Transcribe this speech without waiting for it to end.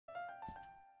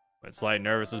With slight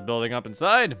nervousness building up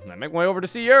inside, I make my way over to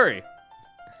see Yuri.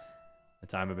 The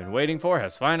time I've been waiting for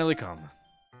has finally come.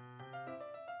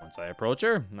 Once I approach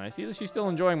her, I see that she's still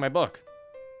enjoying my book.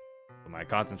 But my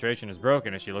concentration is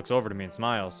broken as she looks over to me and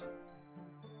smiles.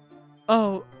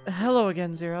 Oh, hello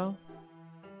again, Zero.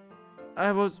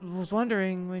 I was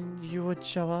wondering when you would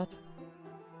show up.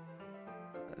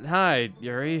 Hi,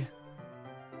 Yuri.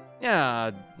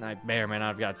 Yeah, I may or may not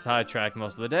have got sidetracked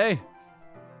most of the day.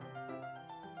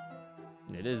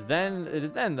 It is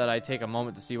then that I take a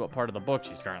moment to see what part of the book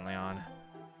she's currently on.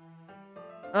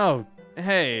 Oh,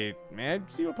 hey, may I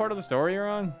see what part of the story you're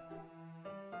on?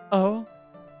 Oh,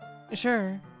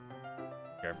 sure.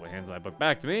 Carefully hands my book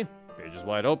back to me, pages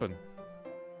wide open.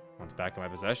 Once back in my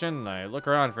possession, I look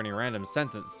around for any random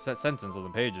sentence on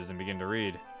the pages and begin to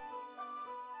read.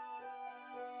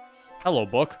 Hello,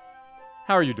 book.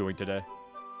 How are you doing today?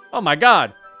 Oh my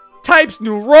god! Types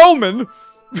New Roman!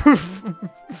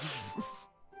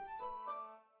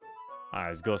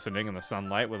 Eyes glistening in the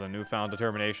sunlight with a newfound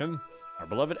determination, our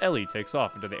beloved Ellie takes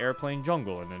off into the airplane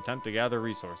jungle in an attempt to gather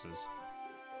resources.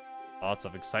 Thoughts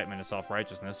of excitement and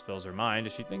self-righteousness fills her mind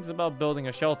as she thinks about building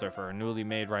a shelter for her newly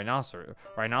made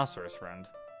rhinoceros friend.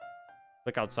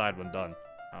 Click outside when done.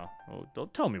 Oh,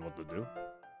 don't tell me what to do.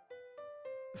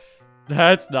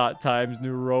 That's not Times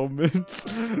New Roman.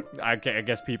 I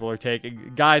guess people are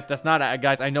taking... Guys, that's not...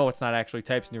 Guys, I know it's not actually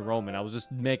Types New Roman. I was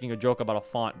just making a joke about a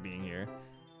font being here.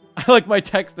 I like my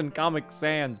text in Comic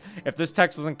Sans. If this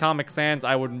text was in Comic Sans,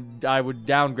 I would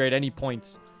downgrade any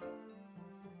points.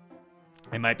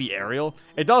 It might be Arial.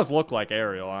 It does look like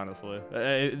Arial, honestly.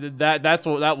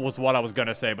 That was what I was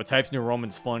gonna say, but Types New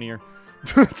Roman's funnier.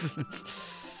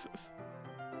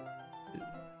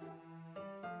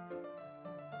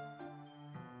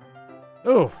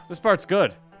 Ooh, this part's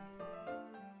good.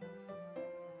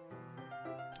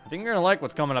 I think you're gonna like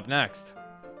what's coming up next.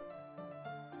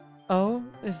 Oh,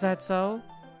 is that so?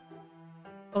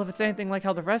 Well, if it's anything like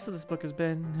how the rest of this book has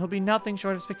been, he'll be nothing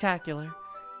short of spectacular.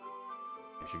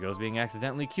 Here she goes being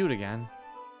accidentally cute again.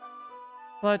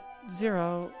 But,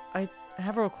 Zero, I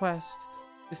have a request,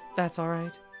 if that's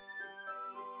alright.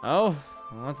 Oh,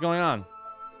 what's going on?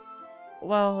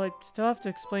 Well, I still have to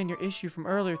explain your issue from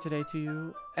earlier today to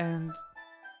you, and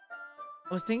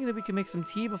I was thinking that we could make some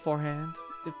tea beforehand,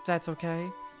 if that's okay.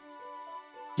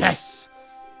 Yes!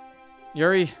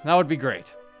 Yuri, that would be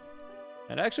great.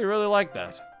 I'd actually really like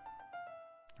that.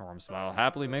 Her warm smile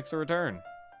happily makes a return.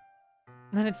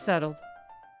 Then it's settled.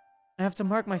 I have to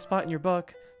mark my spot in your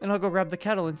book, then I'll go grab the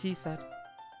kettle and tea set.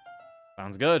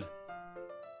 Sounds good.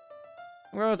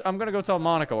 I'm gonna go tell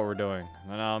Monica what we're doing,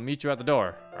 and I'll meet you at the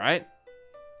door, alright?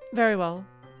 Very well.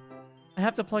 I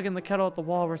have to plug in the kettle at the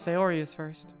wall where Sayori is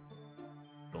first.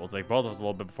 It'll take both of us a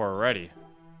little bit before we're ready.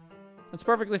 That's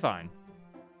perfectly fine.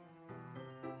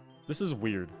 This is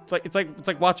weird. It's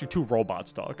like watching two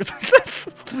robots talk.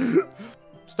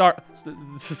 What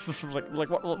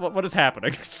is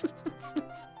happening?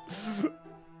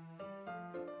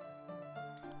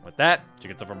 With that, she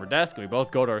gets up from her desk and we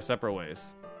both go to our separate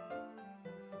ways.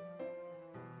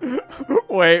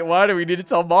 Wait, why do we need to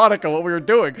tell Monica what we were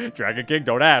doing? Dragon King,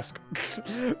 don't ask.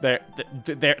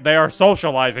 They are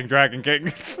socializing, Dragon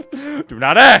King. Do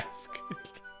not ask.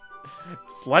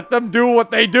 Just let them do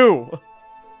what they do.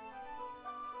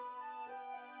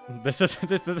 This is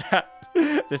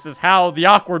how the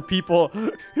awkward people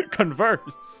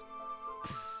converse.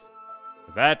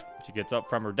 With that, she gets up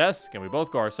from her desk and we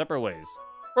both go our separate ways.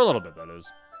 For a little bit, that is.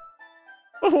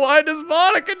 Why does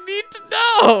Monica need to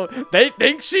know? They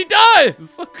think she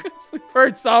does!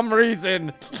 For some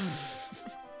reason.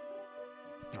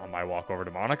 On my walk over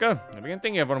to Monica, I begin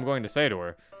thinking of what I'm going to say to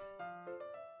her.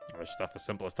 I wish stuff as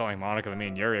simple as telling Monica that me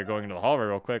and Yuri are going into the hallway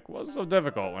real quick wasn't so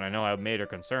difficult when I know I made her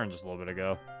concerned just a little bit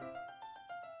ago.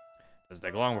 Doesn't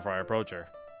take long before I approach her.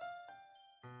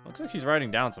 Looks like she's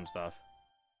writing down some stuff.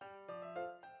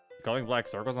 Coloring black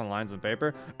circles on lines of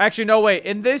paper. Actually, no, wait.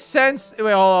 In this sense,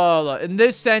 wait, hold on. In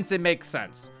this sense, it makes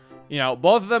sense. You know,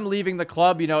 both of them leaving the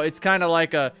club, you know, it's kind of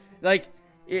like a,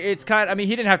 it's kind of, I mean,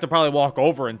 he didn't have to probably walk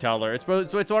over and tell her. It's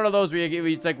one of those where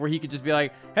it's like where he could just be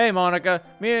like, hey, Monica,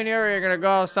 me and Yuri are going to go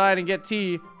outside and get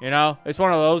tea. You know, it's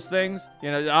one of those things.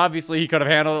 You know, obviously he could have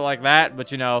handled it like that,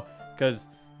 but, you know, because,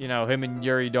 you know, him and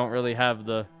Yuri don't really have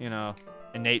the, you know,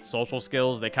 innate social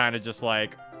skills. They kind of just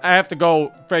like, I have to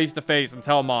go face to face and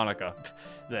tell Monica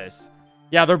this.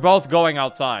 Yeah, they're both going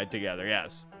outside together,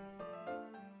 yes.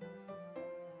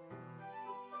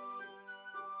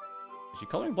 Is she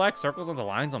coloring black circles on the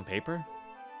lines on paper?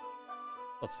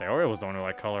 Let's say Oreo was the one who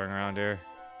liked coloring around here.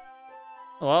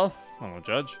 Well, I won't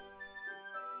judge.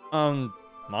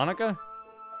 Monica?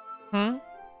 Hmm?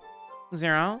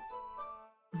 Zero?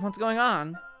 What's going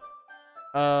on?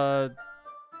 I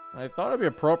thought it'd be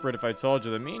appropriate if I told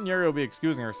you that me and Yuri will be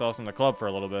excusing ourselves from the club for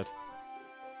a little bit.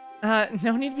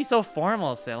 No need to be so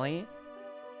formal, silly.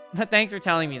 But thanks for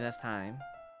telling me this time.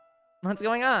 What's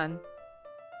going on?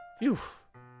 Phew.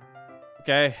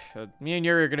 Okay, me and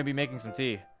Yuri are gonna be making some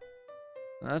tea.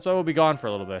 That's why we'll be gone for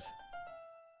a little bit.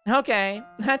 Okay,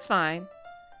 that's fine.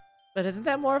 But isn't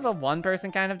that more of a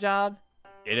one-person kind of job?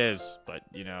 It is, but,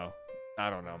 you know, I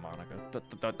don't know, Monica.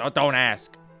 Don't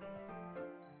ask.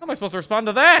 How am I supposed to respond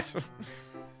to that?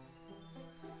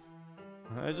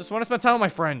 I just want to spend time with my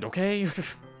friend, okay?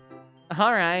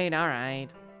 Alright, alright.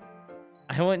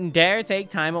 I wouldn't dare take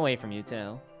time away from you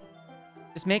two.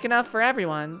 Just make enough for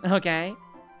everyone, okay?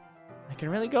 I can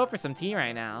really go for some tea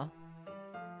right now.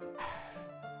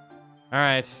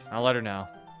 Alright, I'll let her know.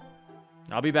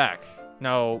 I'll be back.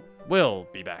 No, we'll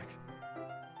be back.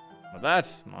 With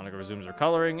that, Monica resumes her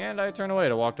coloring, and I turn away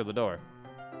to walk to the door.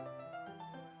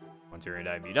 Once Yuri and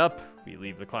I meet up, we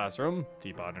leave the classroom,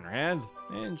 teapot in her hand,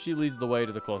 and she leads the way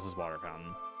to the closest water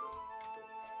fountain.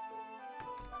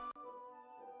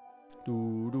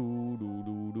 Do.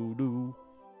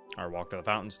 Our walk to the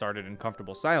fountain started in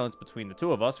comfortable silence between the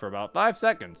two of us for about 5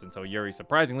 seconds until Yuri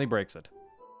surprisingly breaks it.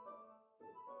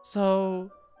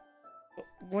 So,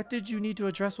 what did you need to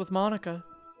address with Monica?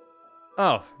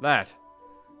 Oh, that.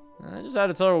 I just had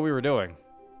to tell her what we were doing.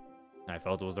 I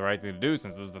felt it was the right thing to do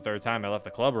since this is the 3rd time I left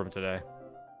the club room today.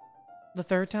 The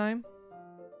 3rd time?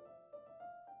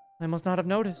 I must not have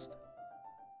noticed.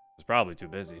 I was probably too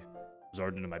busy.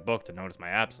 Absorbed into my book to notice my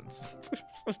absence.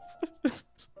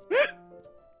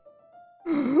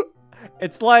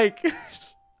 It's like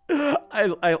I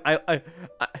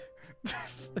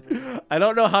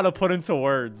don't know how to put into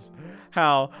words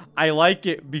how I like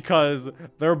it because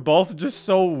they're both just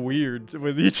so weird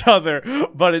with each other,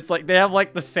 but it's like they have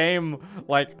like the same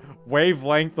like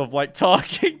wavelength of like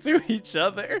talking to each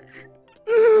other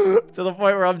to the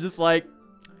point where I'm just like,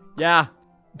 yeah.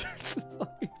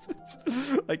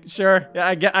 Like, sure,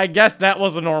 yeah, I guess that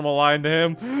was a normal line to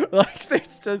him. Like,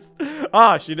 it's just,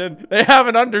 she didn't, they have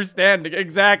an understanding,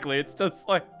 exactly. It's just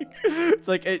like,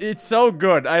 it's so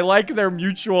good. I like their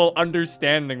mutual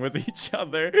understanding with each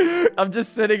other. I'm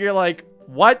just sitting here like,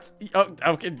 what? Oh,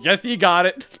 okay, yes, he got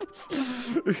it.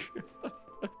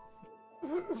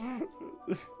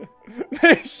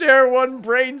 They share one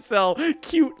brain cell,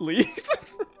 cutely.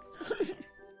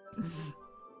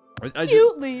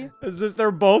 Cutely. It's just,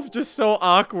 they're both just so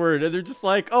awkward, and they're just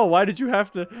like, oh, why did you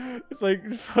have to, it's like,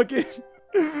 fucking,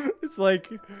 it's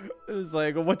like,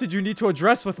 what did you need to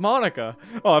address with Monica?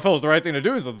 Oh, I felt it was the right thing to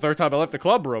do, so the 3rd time I left the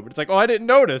club room. It's like, oh, I didn't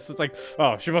notice. It's like,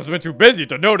 oh, she must have been too busy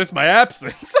to notice my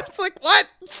absence. It's like, what?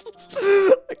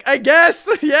 Like, I guess,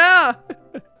 yeah.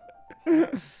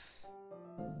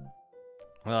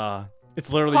 It's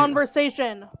literally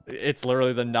conversation. It's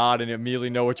literally the nod and you immediately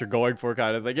know what you're going for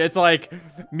kind of thing. It's like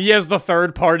me as the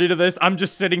 3rd party to this. I'm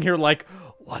just sitting here like,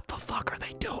 what the fuck are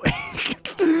they doing?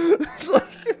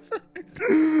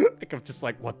 Like I'm just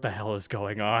like, what the hell is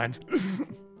going on?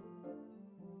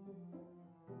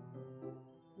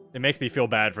 It makes me feel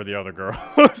bad for the other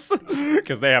girls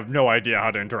because they have no idea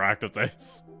how to interact with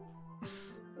this.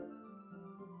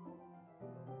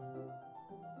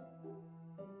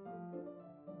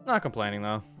 Not complaining,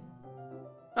 though.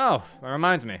 Oh, that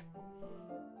reminds me.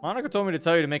 Monica told me to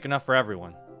tell you to make enough for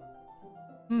everyone.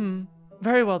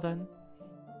 Very well then.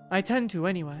 I tend to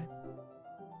anyway.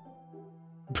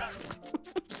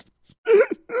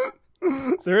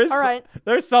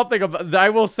 There's something about,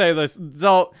 I will say this,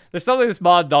 so there's something this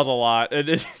mod does a lot, and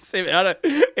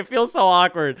it feels so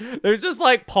awkward. There's just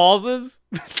like pauses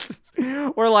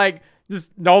where like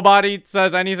just nobody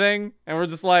says anything, and we're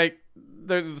just like,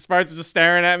 the sprites are just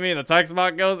staring at me, and the text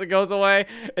box goes away.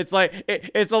 It's like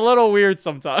it's a little weird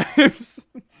sometimes.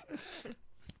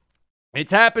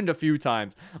 It's happened a few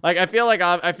times. Like I feel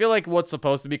like what's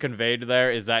supposed to be conveyed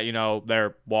there is that, you know,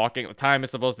 they're walking, time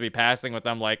is supposed to be passing with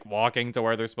them like walking to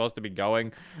where they're supposed to be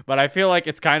going. But I feel like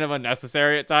it's kind of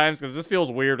unnecessary at times because this feels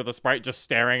weird with the sprite just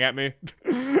staring at me,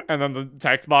 and then the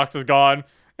text box is gone,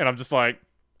 and I'm just like,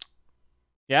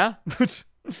 yeah.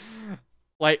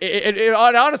 Like, it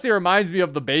honestly reminds me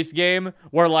of the base game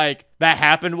where, like, that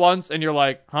happened once, and you're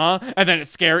like, huh? And then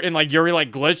it's scared, and, like, Yuri,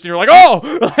 like, glitched, and you're like,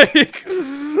 oh! Like,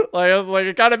 I was like,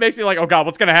 it kind of makes me like, oh, God,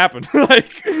 what's gonna happen?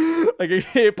 like,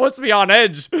 it puts me on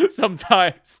edge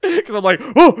sometimes, because I'm like,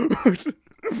 oh!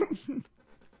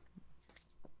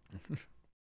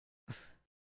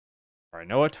 Alright,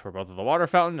 know it. We're both at the water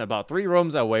fountain, about 3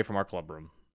 rooms away from our club room.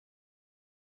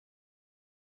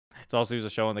 It's also used to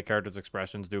show when the characters'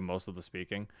 expressions do most of the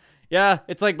speaking. Yeah,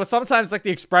 it's like, but sometimes like the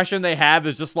expression they have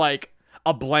is just like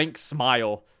a blank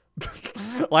smile.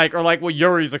 Like, or like what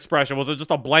Yuri's expression was, it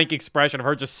just a blank expression of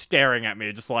her just staring at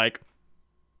me, just like,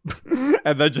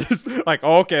 and then just like,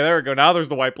 oh, okay, there we go. Now there's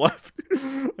the wipe left.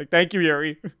 Like, thank you,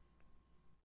 Yuri. Like,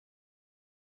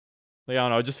 I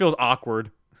don't know, it just feels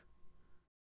awkward.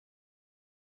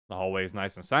 The hallway is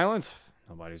nice and silent.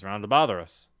 Nobody's around to bother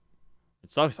us.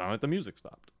 It's so silent the music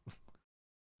stopped.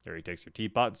 Yuri takes her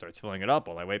teapot and starts filling it up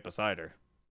while I wait beside her.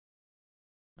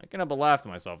 I can't help but laugh to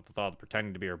myself at the thought of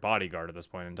pretending to be her bodyguard at this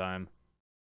point in time.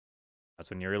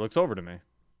 That's when Yuri looks over to me.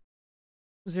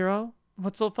 Zero?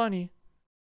 What's so funny?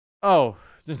 Oh,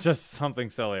 just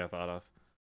something silly I thought of.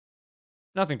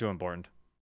 Nothing too important.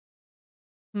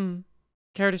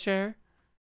 Care to share?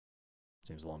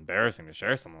 Seems a little embarrassing to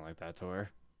share something like that to her.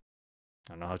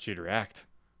 I don't know how she'd react.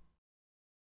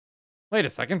 Wait a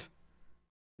second.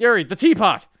 Yuri, the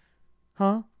teapot!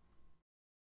 Huh?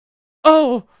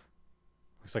 Oh!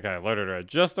 Looks like I alerted her at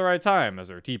just the right time, as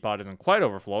her teapot isn't quite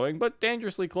overflowing, but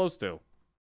dangerously close to.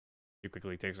 She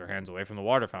quickly takes her hands away from the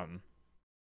water fountain.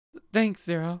 Thanks,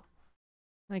 Zero.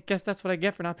 I guess that's what I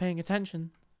get for not paying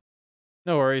attention.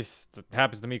 No worries. That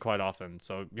happens to me quite often,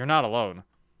 so you're not alone.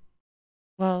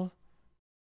 Well,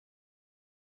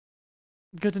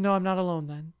 good to know I'm not alone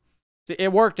then. See,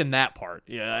 it worked in that part.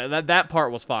 Yeah, that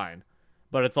part was fine.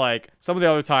 But it's like, some of the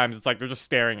other times, it's like they're just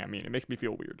staring at me, and it makes me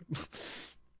feel weird.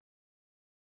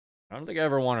 I don't think I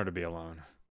ever want her to be alone.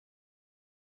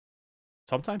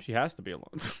 Sometimes she has to be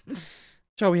alone.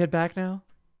 Shall we head back now?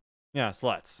 Yes,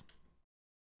 let's.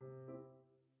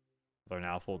 With our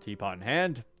now full teapot in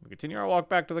hand, we continue our walk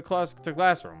back to the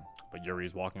classroom, but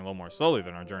Yuri's walking a little more slowly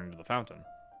than our journey to the fountain.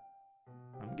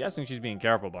 I'm guessing she's being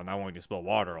careful about not wanting to spill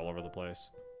water all over the place.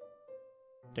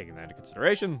 Taking that into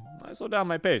consideration, I slow down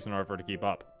my pace in order for her to keep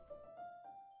up.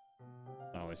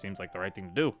 That only seems like the right thing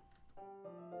to do.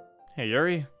 Hey,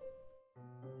 Yuri.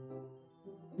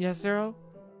 Yes, Zero?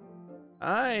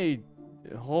 I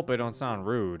hope I don't sound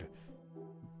rude,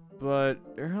 but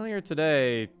earlier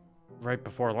today, right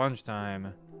before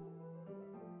lunchtime,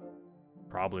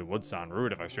 probably would sound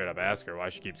rude if I straight up ask her why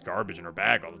she keeps garbage in her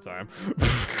bag all the time.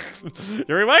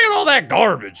 Yuri, why get all that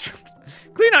garbage?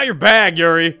 Clean out your bag,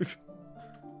 Yuri.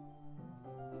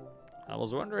 I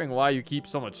was wondering why you keep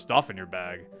so much stuff in your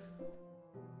bag.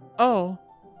 Oh,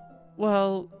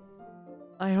 well,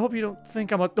 I hope you don't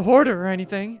think I'm a hoarder or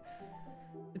anything.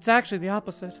 It's actually the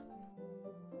opposite.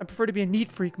 I prefer to be a neat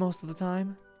freak most of the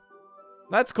time.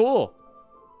 That's cool.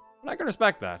 I can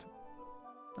respect that.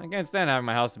 I can't stand having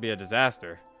my house to be a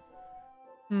disaster.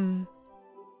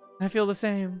 I feel the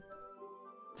same.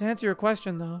 To answer your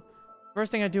question, though,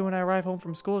 first thing I do when I arrive home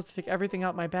from school is to take everything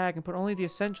out my bag and put only the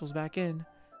essentials back in.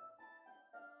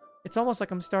 It's almost like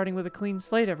I'm starting with a clean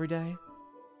slate every day.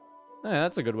 Yeah,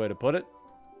 that's a good way to put it.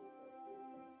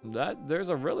 There's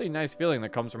a really nice feeling that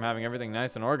comes from having everything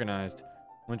nice and organized.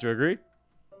 Wouldn't you agree?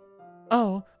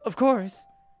 Oh, of course.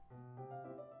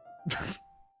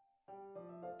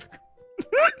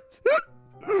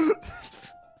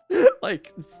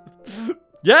 Like,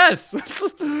 yes!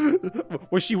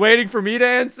 Was she waiting for me to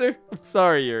answer?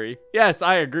 Sorry, Yuri. Yes,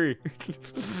 I agree.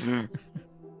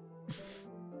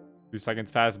 2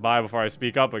 seconds pass by before I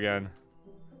speak up again.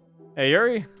 Hey,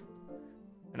 Yuri?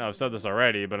 I know I've said this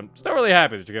already, but I'm still really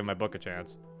happy that you're giving my book a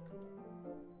chance.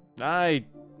 I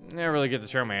never really get to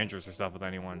share my interests or stuff with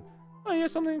anyone. Oh, you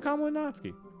have something in common with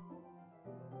Natsuki.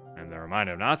 And the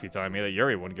reminder of Natsuki telling me that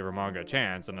Yuri wouldn't give her manga a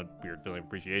chance, and a weird feeling of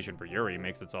appreciation for Yuri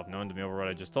makes itself known to me over what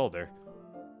I just told her.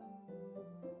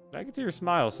 I can see her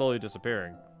smile slowly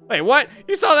disappearing. Wait, what?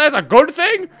 You saw that as a good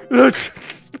thing?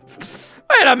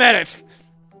 Wait a minute!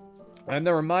 I'm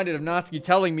then reminded of Natsuki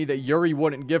telling me that Yuri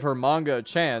wouldn't give her manga a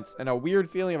chance, and a weird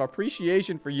feeling of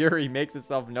appreciation for Yuri makes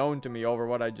itself known to me over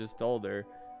what I just told her.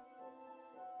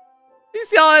 You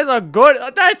see how that's a good...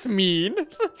 That's mean.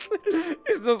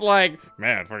 It's just like,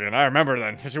 man, freaking, I remember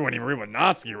then. She wouldn't even read what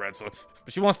Natsuki read, so...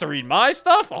 But she wants to read my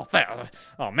stuff?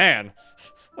 Oh, man.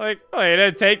 Like, oh, you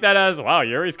didn't take that as, wow,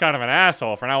 Yuri's kind of an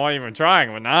asshole for not even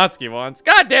trying what Natsuki wants.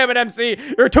 God damn it, MC.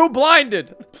 You're too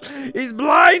blinded. He's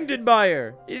blinded by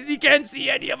her. He can't see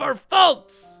any of her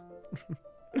faults.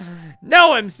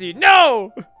 No, MC,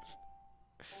 no.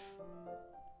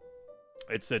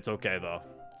 It's okay, though.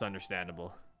 It's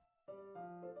understandable.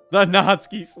 The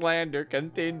Natsuki slander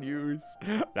continues.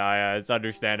 No, yeah, it's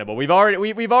understandable. We've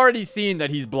already seen that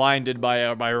he's blinded by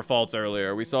her faults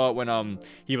earlier. We saw it when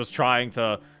he was trying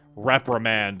to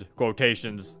reprimand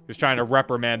quotations. He was trying to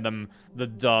reprimand them the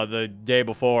day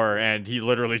before, and he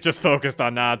literally just focused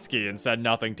on Natsuki and said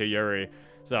nothing to Yuri.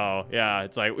 So, yeah,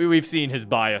 it's like, we've seen his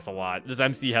bias a lot. This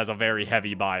MC has a very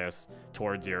heavy bias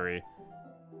towards Yuri,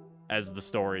 as the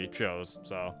story shows,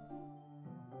 so.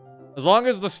 As long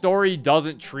as the story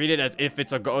doesn't treat it as if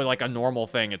it's like a normal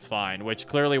thing, it's fine. Which,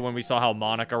 clearly, when we saw how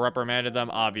Monica reprimanded them,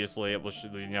 obviously, it was,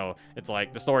 you know, it's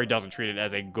like, the story doesn't treat it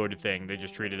as a good thing. They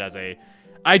just treat it as a...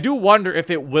 I do wonder if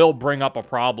it will bring up a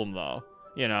problem, though.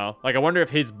 You know? Like, I wonder if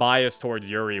his bias towards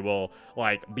Yuri will,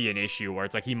 like, be an issue, where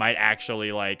it's like, he might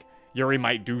actually, like... Yuri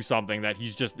might do something that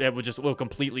will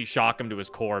completely shock him to his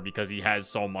core because he has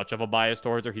so much of a bias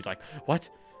towards her. He's like, what?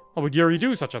 Why would Yuri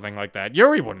do such a thing like that?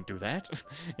 Yuri wouldn't do that.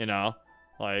 You know?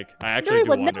 Like, I actually Yuri do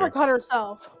would wonder. never cut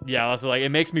herself. Yeah, that's like, it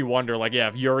makes me wonder, like, yeah,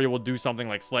 if Yuri will do something,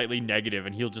 like, slightly negative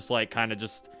and he'll just, like, kind of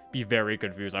just be very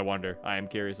confused. I wonder. I am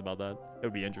curious about that. It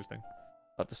would be interesting.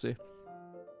 Have to see.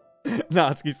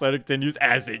 Natsuki slide continues,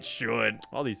 as it should.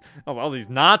 All these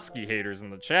Natsuki haters in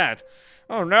the chat.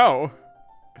 Oh, no.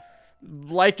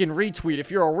 Like and retweet if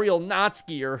you're a real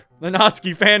Natsukier. The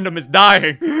Natsuki fandom is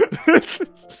dying.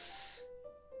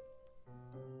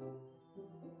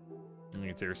 You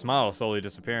can see her smile slowly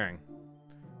disappearing.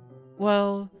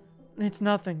 Well, it's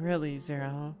nothing really,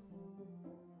 Zero.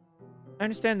 I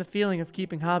understand the feeling of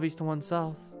keeping hobbies to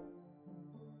oneself.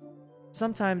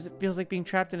 Sometimes it feels like being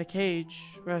trapped in a cage,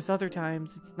 whereas other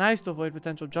times it's nice to avoid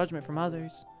potential judgment from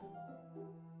others.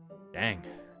 Dang,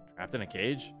 trapped in a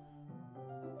cage?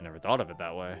 I never thought of it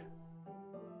that way.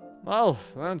 Well,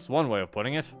 that's one way of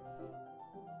putting it.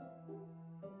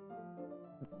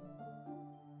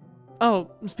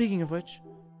 Oh, speaking of which,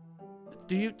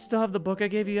 do you still have the book I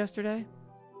gave you yesterday?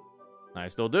 I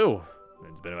still do.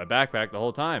 It's been in my backpack the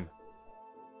whole time.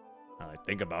 Now I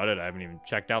think about it, I haven't even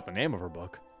checked out the name of her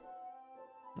book.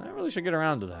 I really should get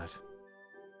around to that.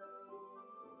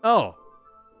 Oh,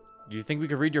 do you think we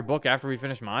could read your book after we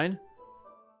finish mine?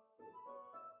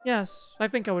 Yes, I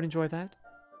think I would enjoy that.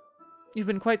 You've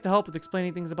been quite the help with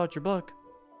explaining things about your book.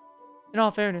 In all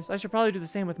fairness, I should probably do the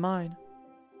same with mine.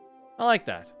 I like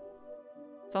that.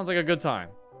 Sounds like a good time.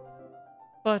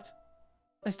 But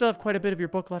I still have quite a bit of your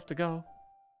book left to go.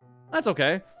 That's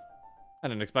okay. I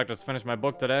didn't expect us to finish my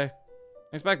book today.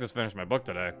 I expect us to finish my book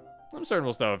today. I'm certain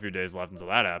we'll still have a few days left until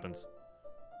that happens.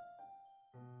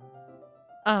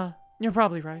 You're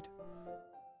probably right.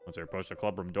 Once I approach the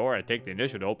clubroom door, I take the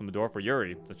initiative to open the door for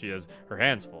Yuri, since she has her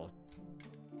hands full.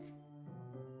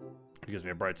 She gives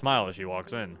me a bright smile as she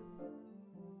walks in.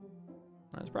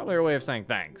 That's probably her way of saying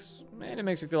thanks, and it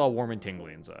makes me feel all warm and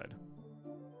tingly inside.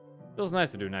 Feels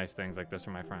nice to do nice things like this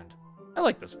for my friend. I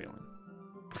like this feeling.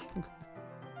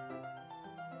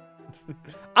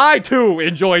 I, too,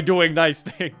 enjoy doing nice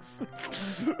things.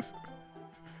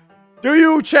 Do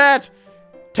you, chat?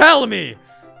 Tell me!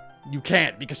 You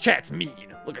can't, because chat's mean.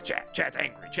 Look at chat. Chat's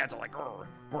angry. Chat's all like, "Grr,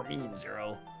 we're mean,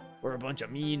 Zero. We're a bunch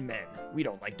of mean men. We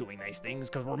don't like doing nice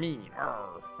things because we're mean.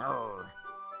 Grr, grr."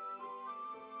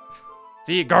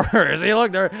 See, grr. See,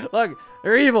 look,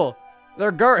 they're evil.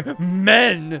 They're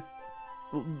men.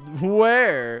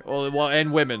 Where? Well,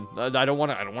 and women. I don't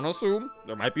want to assume.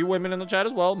 There might be women in the chat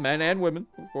as well. Men and women,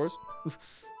 of course.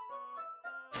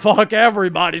 Fuck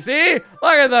everybody. See? Look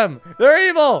at them. They're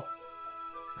evil.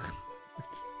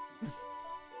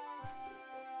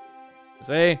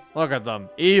 See? Look at them.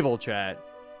 Evil, chat.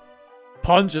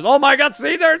 Punches. Oh my god,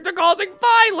 see? They're causing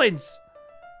violence.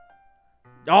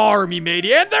 Army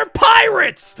matey, and they're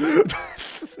pirates!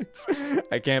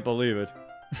 I can't believe it.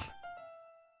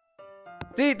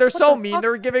 See, they're so mean,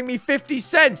 they're giving me 50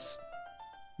 cents.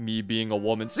 Me being a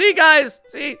woman. See, guys?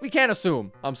 See, we can't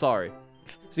assume. I'm sorry.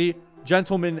 See,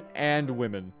 gentlemen and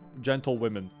women. Gentle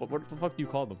women. What the fuck do you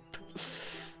call them?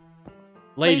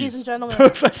 Ladies and gentlemen.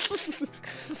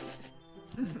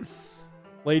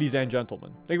 Ladies and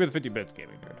gentlemen. Thank you for the 50 bits,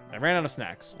 gaming nerd. I ran out of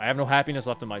snacks. I have no happiness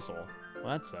left in my soul.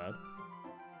 Well, that's sad.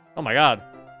 Oh my god.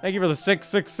 Thank you for the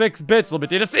 666 bits,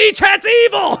 Libitina. See, chat's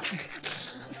evil!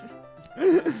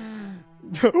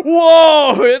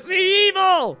 Whoa! It's the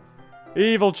evil!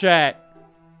 Evil chat.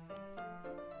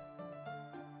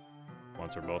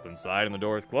 Once we're both inside and the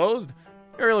door is closed,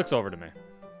 Yuri looks over to me.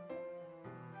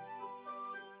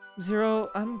 Zero,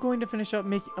 I'm going to finish up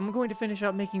making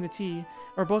the tea.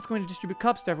 We're both going to distribute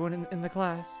cups to everyone in the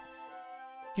class.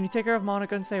 Can you take care of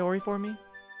Monica and Sayori for me?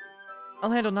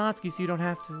 I'll handle Natsuki so you don't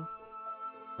have to.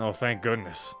 Oh, thank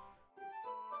goodness.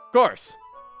 Of course.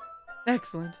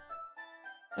 Excellent.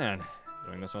 Man,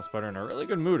 doing this must put her in a really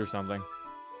good mood or something.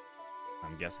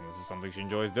 I'm guessing this is something she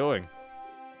enjoys doing.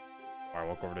 I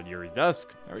walk over to Yuri's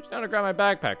desk. I reach down to grab my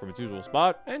backpack from its usual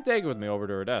spot and take it with me over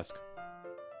to her desk.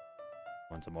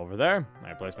 Once I'm over there,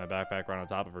 I place my backpack right on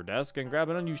top of her desk and grab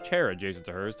an unused chair adjacent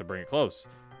to hers to bring it close.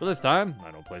 But this time, I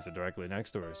don't place it directly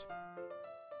next to hers.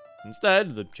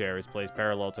 Instead, the chair is placed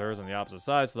parallel to hers on the opposite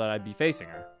side so that I'd be facing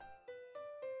her.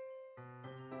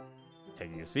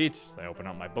 Taking a seat, I open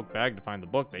up my book bag to find the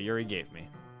book that Yuri gave me.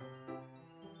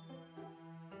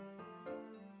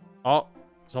 Oh,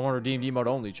 someone redeemed emote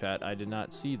only, chat. I did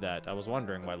not see that. I was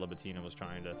wondering why Libatina was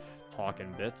trying to talk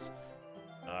in bits.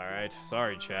 Alright,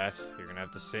 sorry chat. You're gonna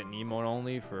have to sit in emote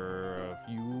only for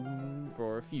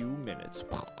a few minutes.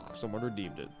 Someone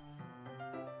redeemed it.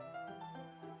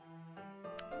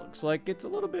 Looks like it's a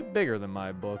little bit bigger than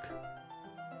my book.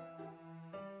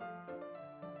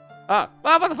 Ah,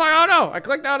 what the fuck? Oh no! I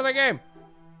clicked out of the game!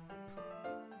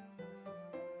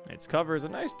 Its cover is a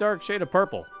nice dark shade of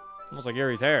purple. Almost like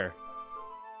Yuri's hair.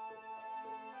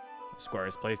 The square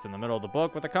is placed in the middle of the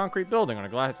book with a concrete building on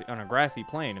a grassy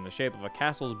plain in the shape of a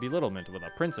castle's belittlement with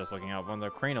a princess looking out from the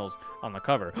crenels on the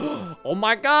cover. Oh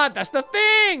my god, that's the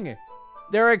thing!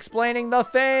 They're explaining the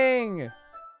thing!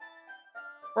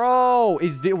 Bro,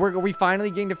 are we finally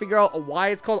getting to figure out why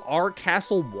it's called Our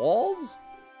Castle Walls?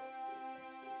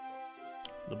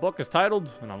 The book is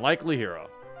titled An Unlikely Hero.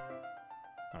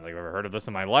 I don't think I've ever heard of this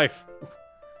in my life. I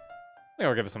think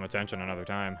I'll give it some attention another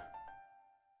time.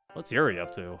 What's Yuri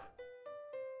up to?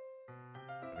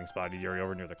 Having spotted Yuri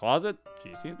over near the closet,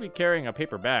 she seems to be carrying a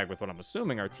paper bag with what I'm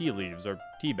assuming are tea leaves or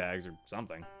tea bags or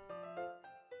something.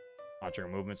 Watching her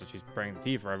movements as she's preparing the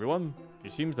tea for everyone, she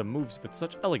seems to move with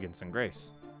such elegance and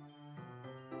grace.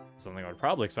 Something I would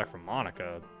probably expect from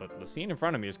Monica, but the scene in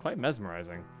front of me is quite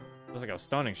mesmerizing. Just like how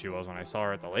stunning she was when I saw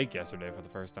her at the lake yesterday for the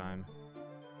first time.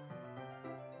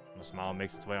 A smile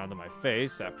makes its way onto my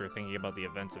face after thinking about the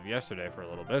events of yesterday for a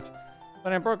little bit,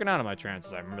 but I'm broken out of my trance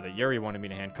as I remember that Yuri wanted me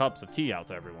to hand cups of tea out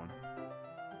to everyone.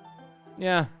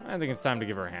 Yeah, I think it's time to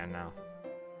give her a hand now.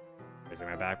 Placing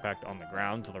my backpack on the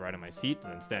ground to the right of my seat,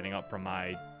 and then standing up from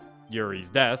my Yuri's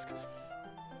desk,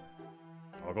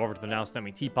 I'll go over to the now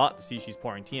stemming teapot to see she's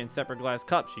pouring tea in separate glass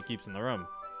cups she keeps in the room.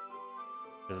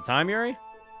 Is it time, Yuri?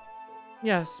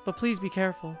 Yes, but please be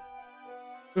careful.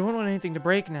 We won't want anything to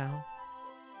break now.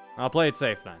 I'll play it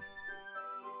safe then.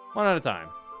 One at a time.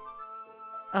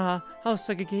 How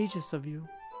sagacious of you.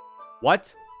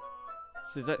 What?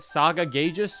 Is that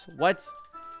sagacious? What?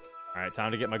 Alright,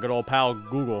 time to get my good old pal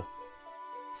Google.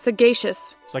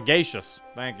 Sagacious. Sagacious.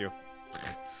 Thank you.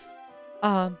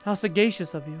 How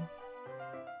sagacious of you.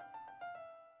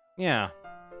 Yeah,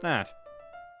 that.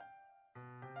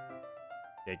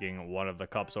 Taking one of the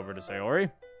cups over to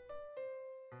Sayori.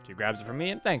 She grabs it from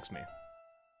me and thanks me.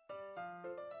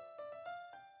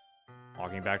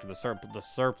 Walking back to the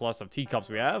surplus of teacups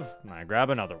we have, and I grab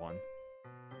another one.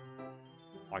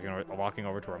 Walking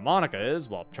over to where Monica is,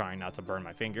 while trying not to burn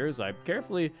my fingers, I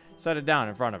carefully set it down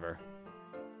in front of her.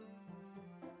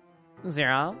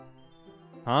 Zero?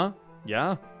 Huh?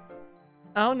 Yeah?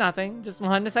 Oh, nothing. Just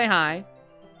wanted to say hi.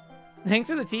 Thanks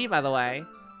for the tea, by the way.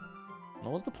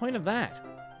 What was the point of that?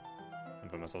 I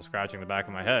put myself scratching the back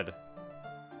of my head.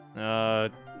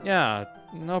 Yeah,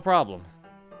 no problem.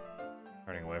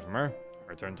 Turning away from her, I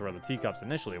returned to where the teacups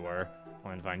initially were,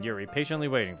 only to find Yuri patiently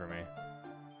waiting for me.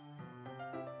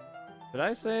 Did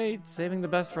I say saving the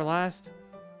best for last?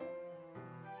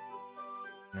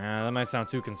 Nah, that might sound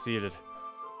too conceited.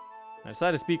 I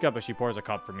decide to speak up as she pours a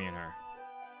cup for me and her.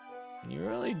 You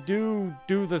really do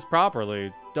this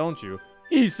properly, don't you?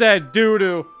 He said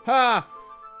doo-doo! Ha!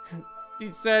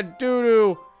 He said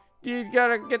doo-doo! You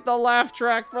gotta get the laugh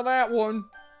track for that one.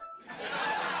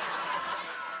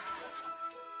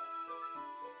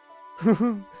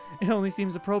 It only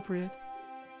seems appropriate.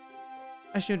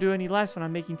 I shouldn't do any less when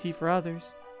I'm making tea for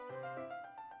others.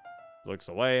 Looks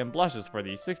away and blushes for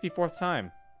the 64th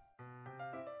time.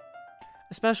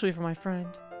 Especially for my friend.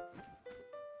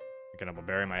 Picking up and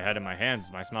burying my head in my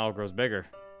hands, my smile grows bigger.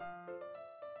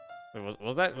 Wait,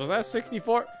 was that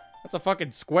 64? That's a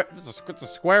fucking square. It's a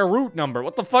square root number.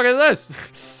 What the fuck is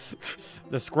this?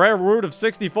 The square root of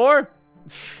 64?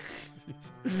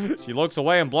 She looks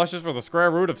away and blushes for the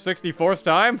square root of 64th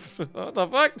time? What the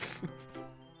fuck?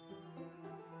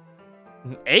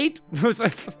 8?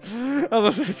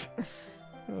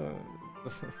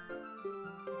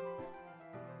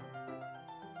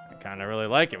 I kinda really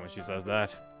like it when she says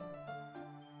that.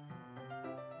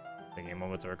 Taking a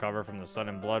moment to recover from the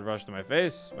sudden blood rush to my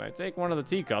face, I take one of the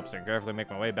teacups and carefully make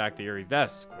my way back to Yuri's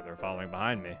desk, with her following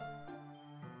behind me.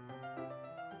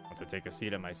 Once I take a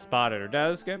seat at my spot at her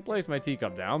desk and place my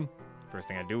teacup down, first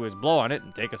thing I do is blow on it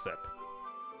and take a sip.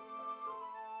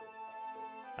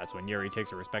 That's when Yuri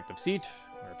takes a respective seat.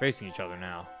 We're facing each other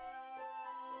now.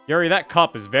 Yuri, that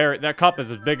cup is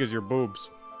as big as your boobs.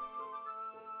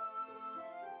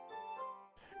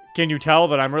 Can you tell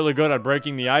that I'm really good at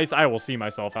breaking the ice? I will see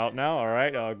myself out now. All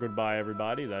right. Goodbye,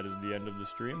 everybody. That is the end of the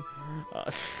stream.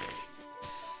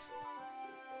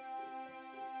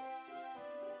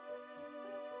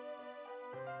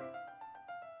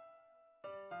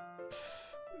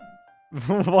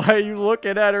 Why are you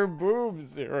looking at her boobs,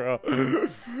 Zero?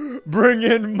 Bring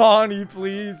in Monty,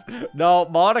 please. No,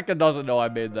 Monica doesn't know I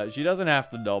made that. She doesn't have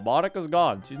to know. Monica's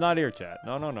gone. She's not here, chat.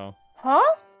 No, no, no. Huh?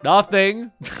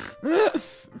 Nothing.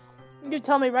 You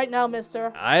tell me right now,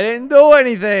 mister. I didn't do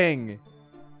anything.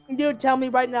 You tell me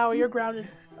right now or you're grounded.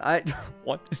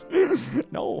 What?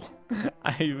 No.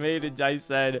 I made it. I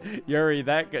said, Yuri,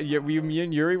 me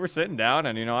and Yuri were sitting down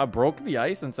and, you know, I broke the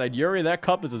ice and said, Yuri, that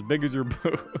cup is as big as your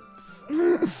boobs.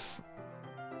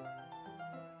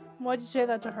 Why'd you say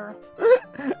that to her?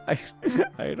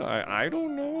 I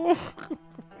don't know.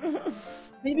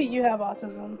 Maybe you have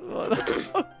autism.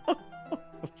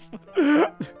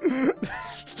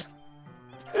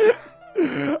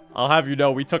 I'll have you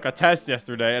know, we took a test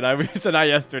yesterday, and not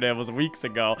yesterday, it was weeks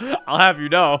ago. I'll have you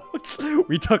know,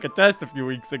 we took a test a few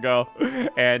weeks ago,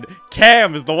 and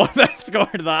Cam is the one that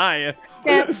scored the highest.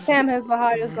 Cam has the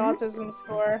highest autism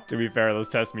score. To be fair, those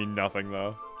tests mean nothing,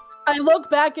 though. I look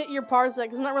back at your parsec,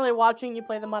 because I'm not really watching you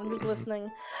play them, I'm just listening,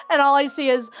 and all I see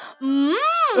is, He's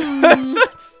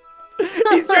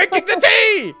drinking the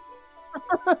tea!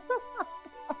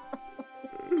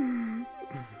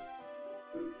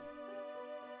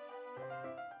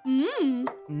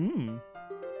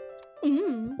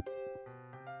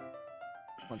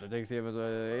 Once it takes him as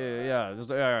yeah, that's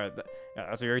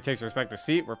what Yuri takes to respect their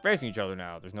seat. We're facing each other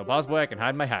now. There's no possible way I can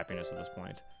hide my happiness at this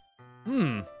point.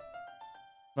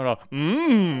 No.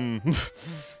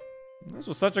 This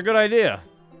was such a good idea.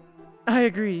 I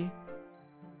agree.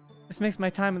 This makes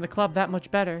my time in the club that much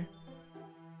better.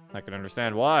 I can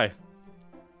understand why.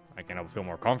 I can't help but feel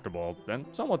more comfortable and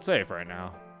somewhat safe right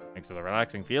now. Thanks to the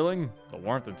relaxing feeling, the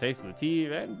warmth and taste of the tea,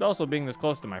 and also being this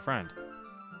close to my friend.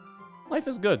 Life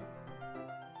is good.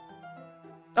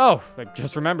 Oh, I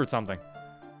just remembered something.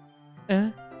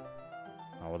 Not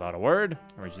without a word,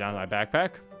 I reach down to my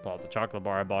backpack, pull out the chocolate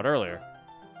bar I bought earlier.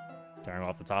 Tearing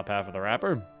off the top half of the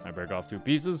wrapper, I break off 2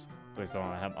 pieces, place them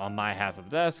on my half of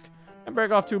the desk, and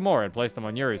break off 2 more and place them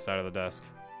on Yuri's side of the desk.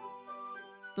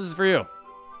 This is for you.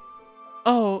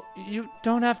 Oh, you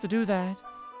don't have to do that.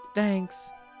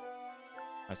 Thanks.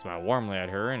 I smile warmly at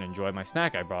her and enjoy my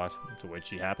snack I brought, to which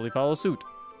she happily follows suit.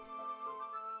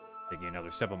 Taking another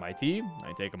sip of my tea,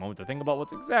 I take a moment to think about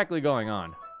what's exactly going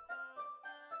on.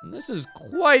 And this is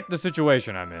quite the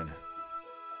situation I'm in.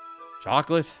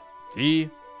 Chocolate, tea,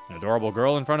 an adorable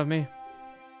girl in front of me.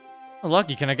 How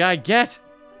lucky can a guy get?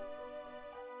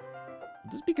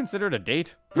 Would this be considered a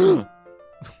date? I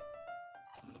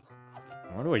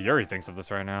wonder what Yuri thinks of this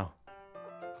right now.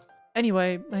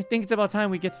 Anyway, I think it's about time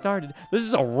we get started. This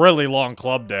is a really long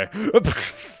club day.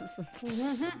 It's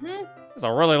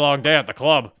a really long day at the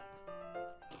club.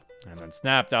 And then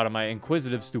snapped out of my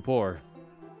inquisitive stupor.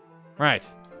 Right.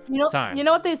 It's time. You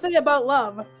know what they say about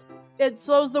love? It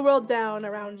slows the world down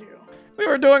around you. We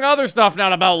were doing other stuff,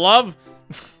 not about love.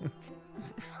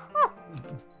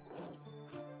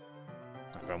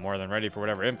 I feel more than ready for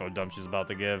whatever info dump she's about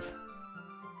to give.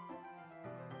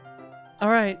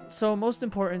 Alright, so most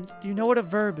important, do you know what a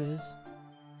verb is?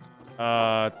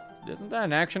 Isn't that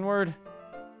an action word?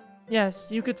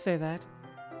 Yes, you could say that.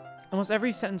 Almost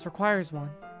every sentence requires one.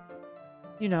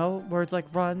 You know, words like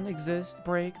run, exist,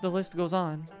 break, the list goes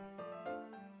on.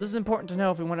 This is important to know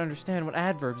if we want to understand what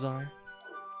adverbs are.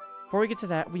 Before we get to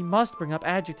that, we must bring up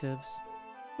adjectives.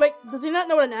 Wait, does he not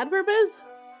know what an adverb is?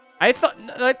 I thought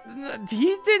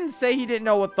he didn't say he didn't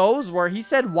know what those were. He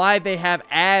said why they have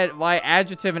why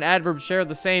adjective and adverb share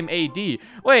the same AD.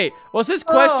 Wait, was his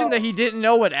question that he didn't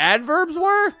know what adverbs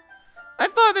were? I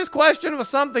thought this question was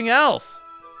something else.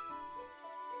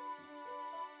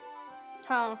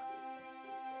 Huh.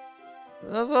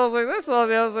 I was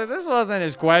like, this wasn't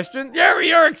his question.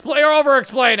 You're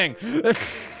over-explaining.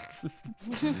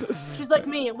 She's like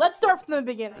me. Let's start from the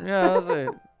beginning. Yeah, that's it.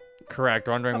 Correct.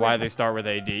 Wondering why they start with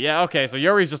AD. Yeah, okay, so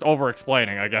Yuri's just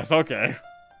over-explaining, I guess. Okay.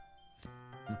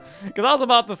 Because I was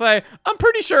about to say, I'm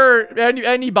pretty sure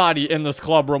anybody in this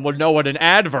club room would know what an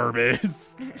adverb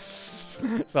is.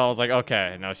 So I was like,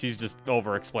 okay, no, she's just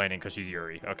over-explaining because she's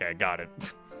Yuri. Okay, got it.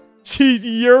 She's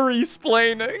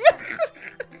Yuri-splaining.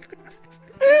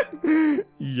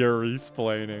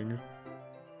 Yuri-splaining.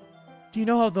 Do you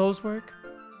know how those work?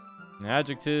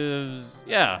 Adjectives,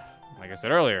 yeah, like I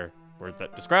said earlier, words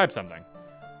that describe something.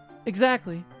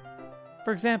 Exactly.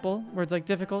 For example, words like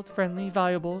difficult, friendly,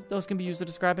 valuable, those can be used to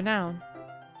describe a noun.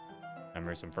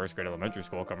 Memories from first grade elementary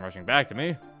school come rushing back to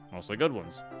me. Mostly good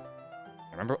ones.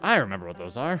 I remember what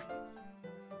those are.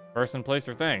 Person, place,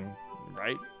 or thing,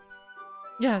 right?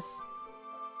 Yes.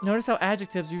 Notice how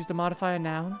adjectives are used to modify a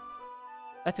noun?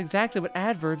 That's exactly what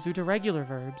adverbs do to regular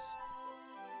verbs.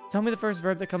 Tell me the first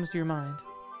verb that comes to your mind.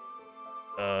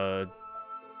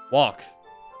 Walk.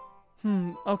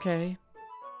 Okay.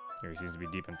 Yuri seems to be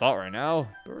deep in thought right now,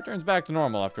 but returns back to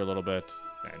normal after a little bit.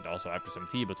 And also after some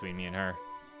tea between me and her.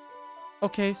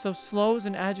 Okay, so slow is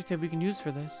an adjective we can use for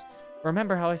this.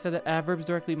 Remember how I said that adverbs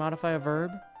directly modify a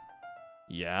verb?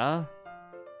 Yeah?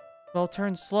 Well,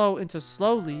 turn slow into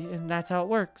slowly, and that's how it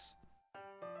works.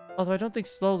 Although I don't think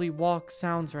slowly walk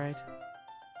sounds right.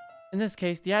 In this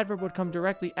case, the adverb would come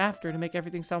directly after to make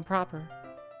everything sound proper.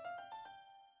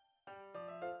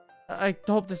 I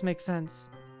hope this makes sense.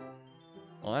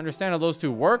 Well, I understand how those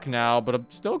two work now, but I'm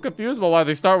still confused about why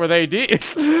they start with AD.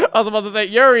 I was about to say,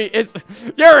 Yuri, it's...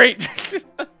 Yuri!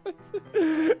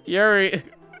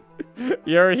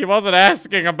 Yuri, he wasn't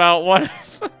asking about what...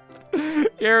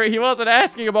 Yuri, he wasn't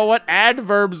asking about what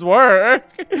adverbs were.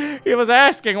 He was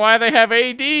asking why they have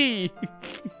AD.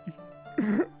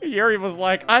 Yuri was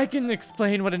like, I can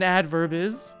explain what an adverb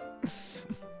is.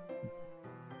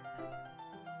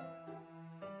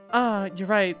 You're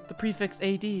right, the prefix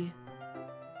AD.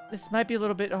 This might be a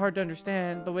little bit hard to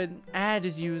understand, but when ad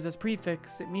is used as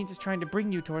prefix, it means it's trying to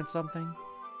bring you towards something.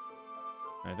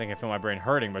 I think I feel my brain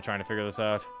hurting by trying to figure this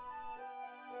out.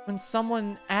 When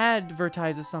someone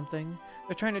advertises something,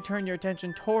 they're trying to turn your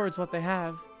attention towards what they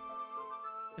have.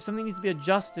 If something needs to be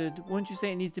adjusted, wouldn't you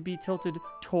say it needs to be tilted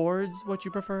towards what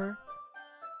you prefer?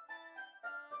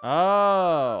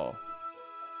 Oh.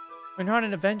 When you're on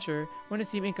an adventure, wouldn't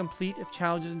it seem incomplete if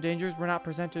challenges and dangers were not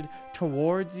presented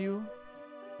towards you?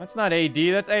 That's not AD,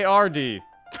 that's ARD.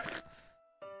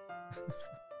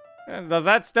 Does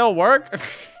that still work?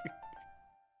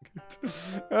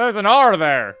 There's an R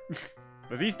there.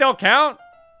 Does he still count?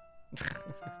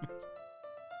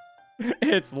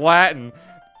 It's Latin.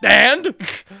 And?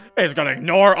 It's gonna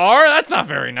ignore R? That's not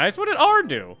very nice. What did R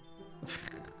do?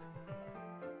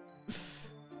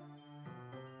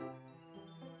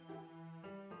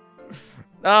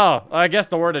 Oh, I guess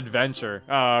the word adventure.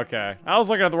 Oh, okay. I was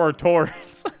looking at the word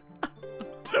towards.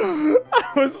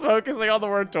 I was focusing on the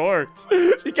word towards.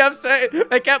 She kept saying,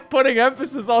 they kept putting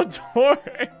emphasis on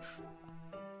towards.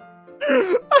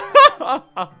 I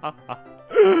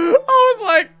was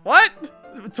like,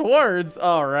 what? Towards?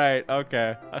 Oh, right.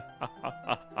 Okay.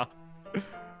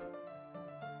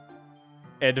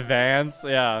 Advance?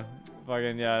 Yeah.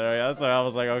 Fucking, yeah. That's why I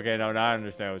was like, okay, no, now I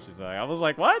understand what she's saying. I was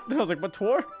like, what? I was like, but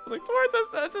towards? I was like, towards,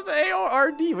 that's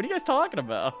A-O-R-D. What are you guys talking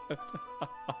about?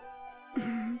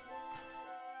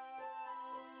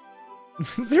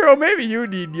 Zero, maybe you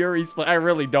need Yuri's split. I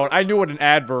really don't. I knew what an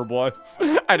adverb was.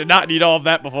 I did not need all of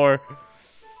that before.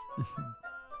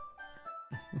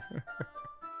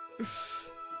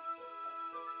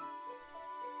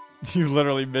 You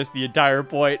literally missed the entire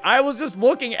point. I was just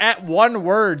looking at one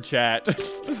word, chat.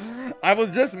 I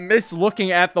was just mislooking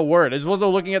at the word. I just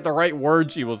wasn't looking at the right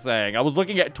word she was saying. I was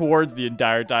looking at towards the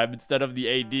entire time instead of the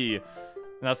AD.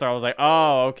 And that's why I was like,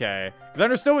 oh, okay. Because I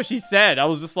understood what she said. I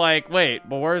was just like, wait,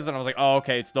 but where is it? I was like, oh,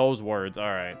 okay, it's those words. All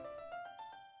right.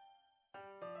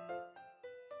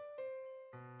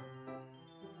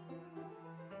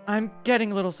 I'm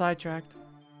getting a little sidetracked.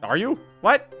 Are you?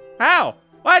 What? How?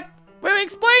 What? We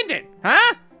explained it,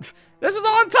 huh? This is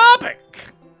on topic.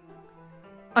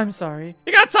 I'm sorry.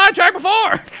 You got sidetracked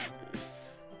before.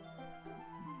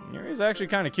 Yuri's actually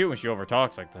kind of cute when she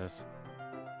overtalks like this.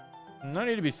 No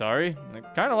need to be sorry. I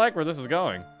kind of like where this is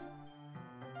going.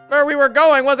 Where we were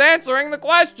going was answering the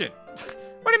question.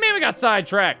 What do you mean we got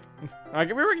sidetracked? Like,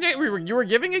 you were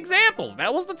giving examples.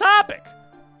 That was the topic.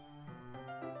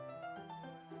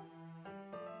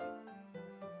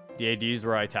 The ADs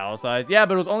were italicized. Yeah,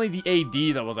 but it was only the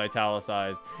AD that was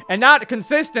italicized. And not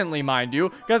consistently, mind you,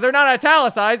 because they're not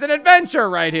italicized in Adventure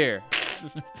right here.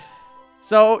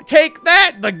 So, take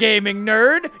that, the gaming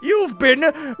nerd. You've been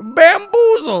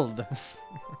bamboozled.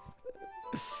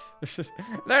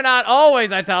 They're not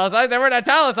always italicized. They weren't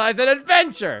italicized in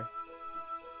Adventure.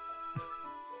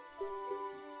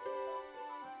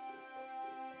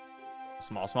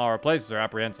 Small replaces her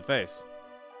apprehensive face.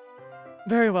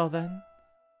 Very well, then.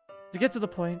 To get to the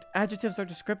point, adjectives are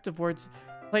descriptive words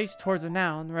placed towards a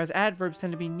noun, whereas adverbs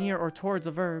tend to be near or towards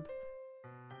a verb.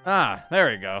 Ah, there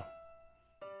we go.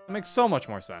 That makes so much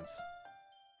more sense.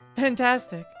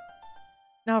 Fantastic.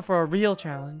 Now for a real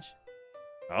challenge.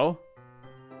 Oh?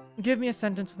 Give me a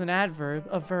sentence with an adverb,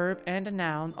 a verb, and a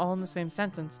noun all in the same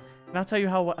sentence, and I'll tell you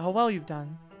how well you've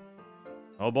done.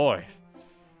 Oh boy.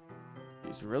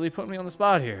 He's really putting me on the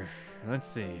spot here. Let's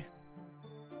see.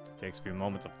 Takes a few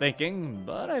moments of thinking,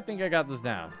 but I think I got this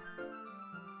down.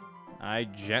 I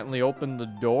gently open the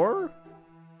door.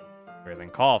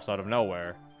 Everything coughs out of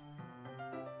nowhere.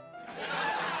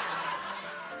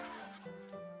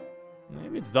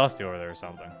 Maybe it's dusty over there or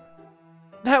something.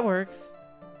 That works.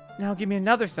 Now give me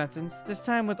another sentence, this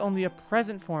time with only a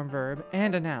present form verb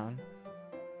and a noun.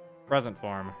 Present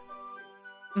form.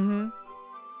 Mm-hmm.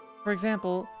 For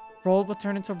example, rolled will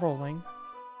turn into rolling.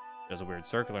 Does a weird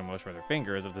circular motion with her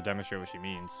finger as if to demonstrate what she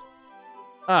means.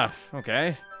 Ah,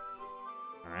 okay.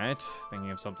 Alright,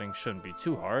 thinking of something shouldn't be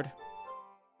too hard.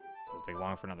 Doesn't take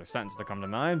long for another sentence to come to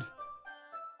mind.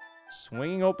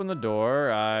 Swinging open the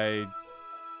door, I...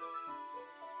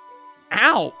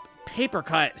 Ow! Paper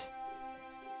cut!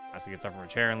 As he gets up from her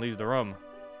chair and leaves the room.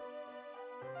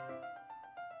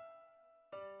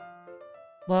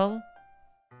 Well,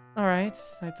 alright,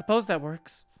 I suppose that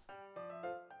works.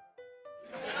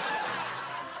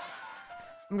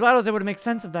 I'm glad I was able to make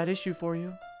sense of that issue for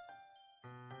you.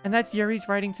 And that's Yuri's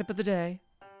writing tip of the day.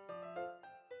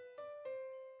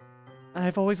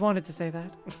 I've always wanted to say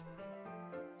that.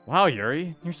 Wow,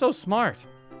 Yuri, you're so smart.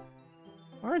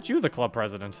 Why aren't you the club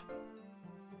president?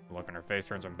 The look on her face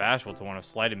turns from bashful to one of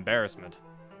slight embarrassment.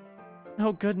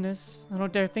 Oh goodness, I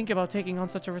don't dare think about taking on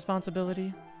such a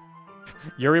responsibility.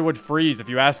 Yuri would freeze if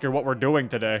you ask her what we're doing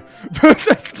today.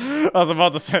 I was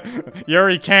about to say,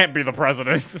 Yuri can't be the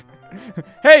president.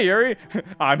 Hey, Yuri,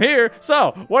 I'm here.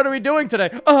 So, what are we doing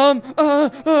today? I'm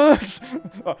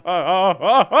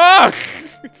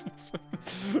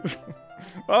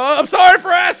sorry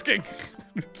for asking.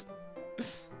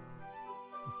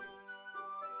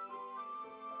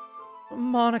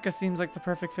 Monica seems like the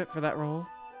perfect fit for that role.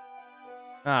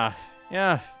 Ah,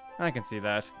 yeah, I can see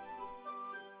that.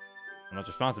 And those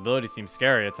responsibilities seem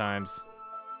scary at times.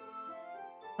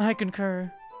 I concur.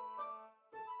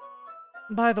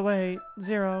 By the way,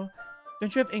 Zero,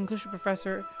 don't you have English with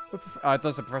Professor... I thought it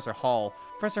was Professor Hall.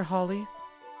 Professor Holly?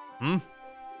 Hmm?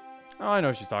 Oh, I know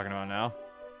what she's talking about now.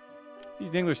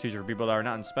 These English teachers are people that are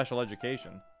not in special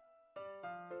education.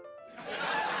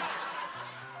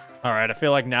 Alright, I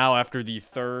feel like now after the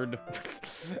third...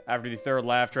 after the third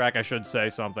laugh track, I should say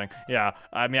something. Yeah,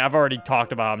 I mean, I've already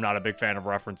talked about I'm not a big fan of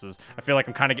references. I feel like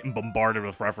I'm kind of getting bombarded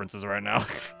with references right now.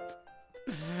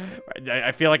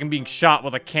 I feel like I'm being shot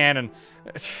with a cannon.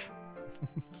 This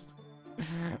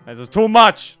is too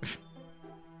much!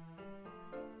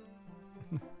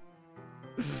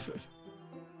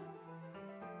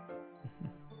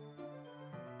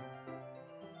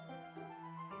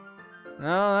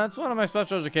 No, that's one of my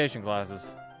special education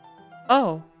classes.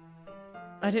 Oh,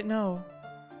 I didn't know.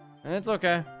 It's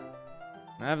okay.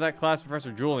 I have that class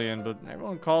Professor Julian, but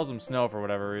everyone calls him Snow for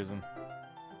whatever reason.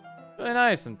 Really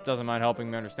nice and doesn't mind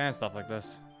helping me understand stuff like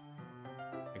this.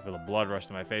 I feel the blood rush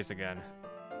to my face again.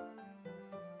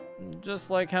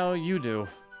 Just like how you do.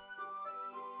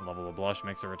 A level of blush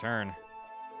makes a return.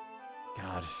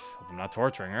 God, hope I'm not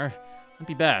torturing her. That'd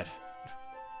be bad.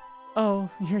 Oh,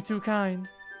 you're too kind.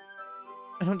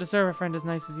 I don't deserve a friend as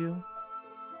nice as you.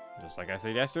 Just like I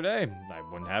said yesterday, I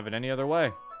wouldn't have it any other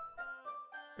way.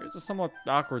 There's a somewhat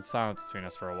awkward silence between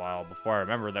us for a while before I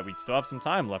remembered that we'd still have some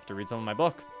time left to read some of my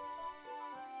book.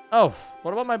 Oh,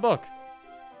 what about my book?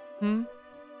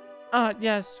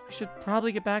 Yes, we should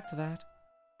probably get back to that.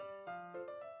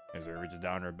 As her reaches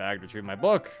down in her bag to retrieve my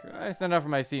book, I stand up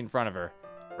from my seat in front of her,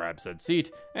 grab said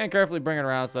seat, and carefully bring it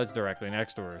around so that's directly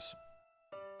next to hers.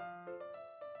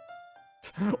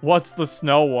 What's the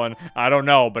snow one? I don't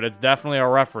know, but it's definitely a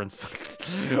reference.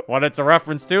 What it's a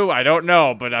reference to, I don't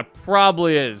know, but it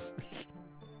probably is.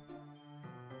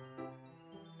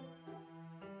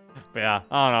 But yeah,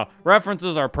 I don't know.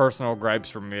 References are personal gripes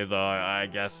for me, though, I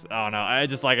guess. I don't know. I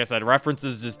just, like I said,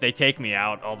 references just, they take me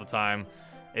out all the time.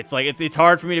 It's like, it's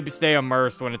hard for me to stay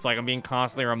immersed when it's like I'm being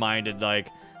constantly reminded, like,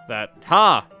 that,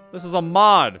 this is a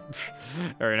mod.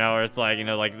 Or, you know, or it's like, you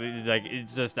know, like,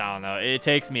 it's just, I don't know. It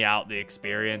takes me out the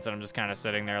experience, and I'm just kind of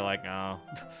sitting there like, oh.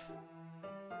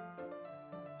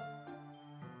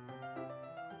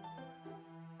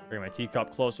 Bring my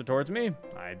teacup closer towards me.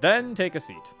 I then take a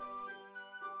seat.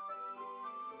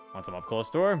 Once I'm up close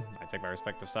to her, I take my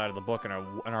respective side of the book in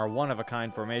our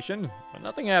one-of-a-kind formation, but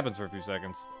nothing happens for a few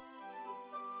seconds.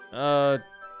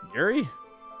 Yuri?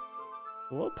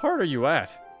 What part are you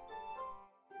at?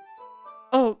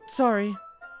 Oh, sorry.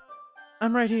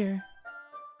 I'm right here.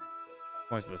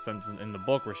 Points to the sentence in the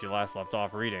book where she last left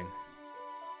off reading.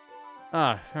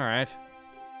 Ah, alright.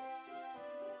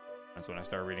 That's when I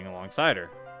start reading alongside her.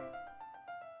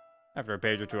 After a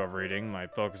page or two of reading, my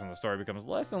focus on the story becomes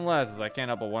less and less as I can't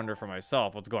help but wonder for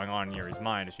myself what's going on in Yuri's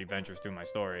mind as she ventures through my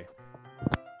story.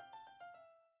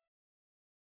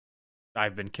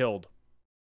 I've been killed.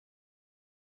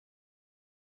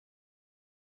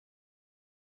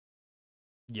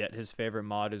 Yet his favorite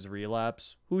mod is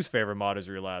Relapse. Whose favorite mod is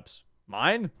Relapse?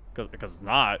 Mine? Because it's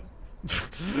not.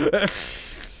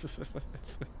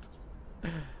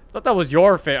 Thought that was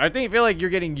your favorite. I feel like you're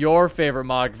getting your favorite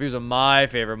mod confused with my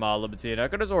favorite mod, Libertine. I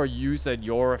could have swore you said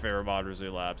your favorite mod was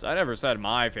Relapse. I never said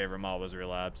my favorite mod was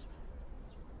Relapse.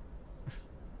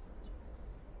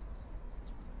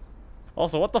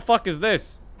 Also, what the fuck is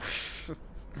this?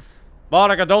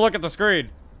 Monica, don't look at the screen.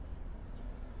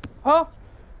 Huh?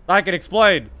 I can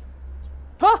explain.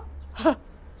 Huh?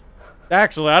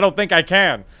 Actually, I don't think I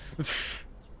can. This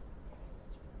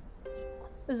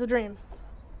is a dream.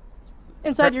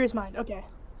 Inside Yuri's mind. Okay.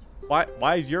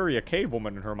 Why is Yuri a cave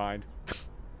woman in her mind?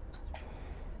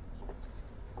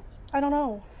 I don't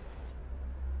know.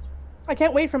 I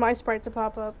can't wait for my sprite to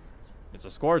pop up. It's a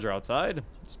scourger outside,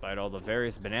 despite all the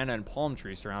various banana and palm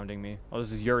trees surrounding me. Oh,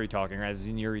 this is Yuri talking, right? This is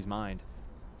in Yuri's mind.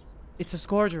 It's a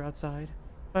scourger outside,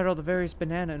 despite all the various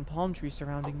banana and palm trees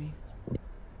surrounding me.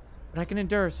 But I can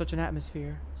endure such an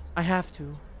atmosphere. I have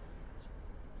to.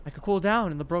 I could cool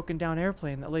down in the broken down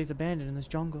airplane that lays abandoned in this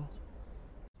jungle.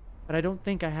 But I don't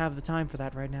think I have the time for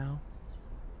that right now.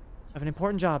 I have an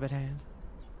important job at hand.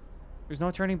 There's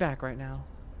no turning back right now.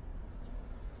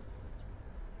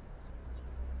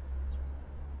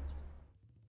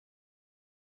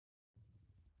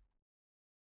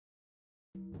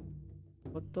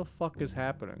 What the fuck is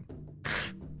happening?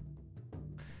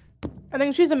 I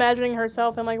think she's imagining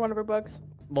herself in like one of her books.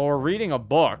 Well, we're reading a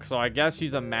book, so I guess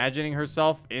she's imagining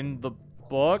herself in the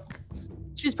book.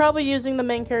 She's probably using the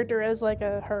main character as like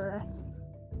her.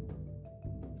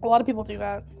 A lot of people do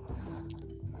that.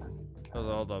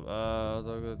 Hold up.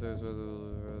 Oh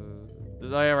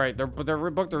yeah, right. Their book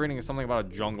they're reading is something about a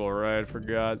jungle, right? I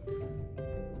forgot.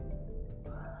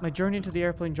 My journey into the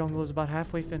airplane jungle is about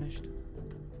halfway finished,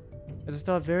 as I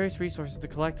still have various resources to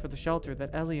collect for the shelter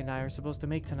that Ellie and I are supposed to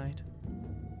make tonight.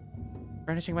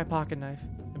 Brandishing my pocket knife,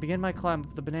 I begin my climb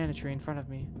up the banana tree in front of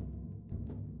me.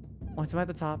 Once I'm at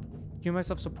the top, give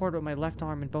myself support with my left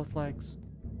arm and both legs.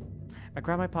 I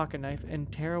grab my pocket knife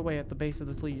and tear away at the base of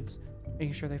the leaves,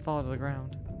 making sure they fall to the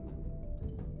ground.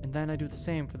 And then I do the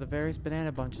same for the various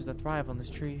banana bunches that thrive on this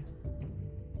tree.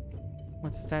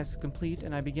 Once this task is complete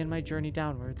and I begin my journey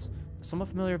downwards, a somewhat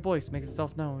familiar voice makes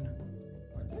itself known.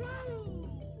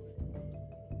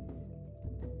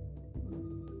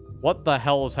 What the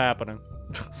hell is happening?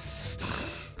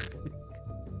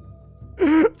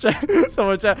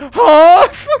 Someone chat. Huh?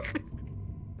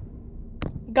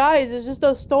 Guys, it's just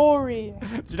a story.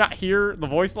 Did you not hear the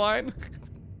voice line?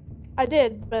 I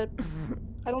did, but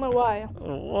I don't know why.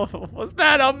 Was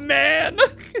that a man?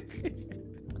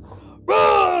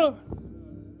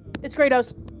 It's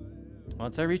Kratos.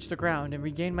 Once I reach the ground and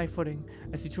regain my footing,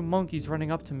 I see two monkeys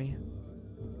running up to me.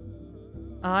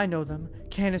 I know them,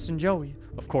 Candace and Joey.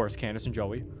 Of course, Candace and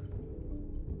Joey.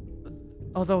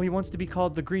 Although he wants to be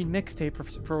called the Green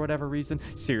Mixtape for whatever reason.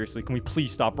 Seriously, can we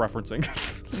please stop referencing?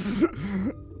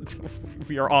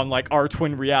 We are on like our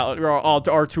twin reality, we are all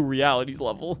to our two realities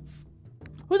levels.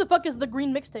 Who the fuck is the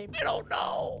Green Mixtape? I don't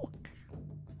know.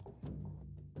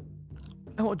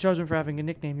 I won't judge him for having a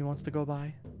nickname he wants to go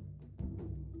by.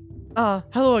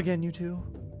 Hello again, you two.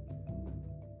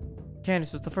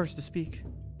 Candace is the first to speak.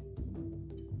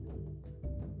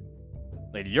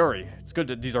 Lady Yuri, it's good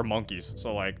that these are monkeys,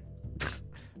 so like,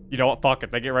 you know what, fuck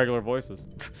it, they get regular voices.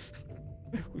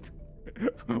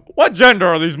 What gender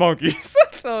are these monkeys?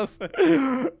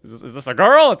 is this a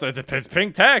girl? It's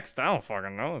pink text. I don't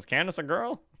fucking know. Is Candace a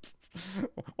girl?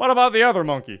 What about the other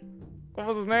monkey? What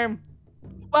was his name?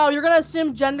 Wow, you're gonna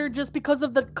assume gender just because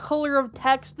of the color of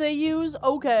text they use?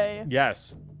 Okay.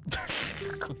 Yes.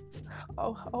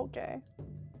 Oh, okay.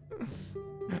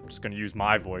 I'm just gonna use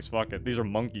my voice. Fuck it. These are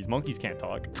monkeys. Monkeys can't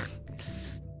talk.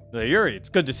 Hey, Yuri, it's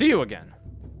good to see you again.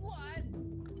 What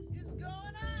is going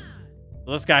on?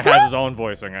 Well, this guy has his own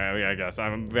voicing, I guess.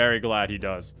 I'm very glad he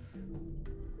does.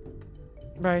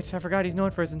 Right, I forgot he's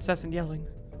known for his incessant yelling.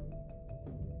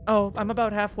 Oh, I'm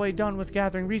about halfway done with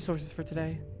gathering resources for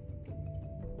today.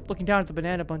 Looking down at the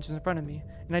banana bunches in front of me,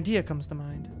 an idea comes to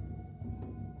mind.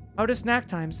 How does snack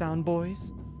time sound,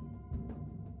 boys?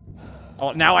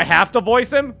 Oh, now I have to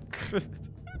voice him?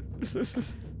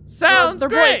 Sounds Their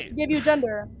great! voice give you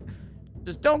gender.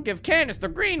 Just don't give Candace the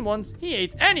green ones. He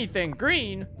hates anything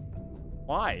green.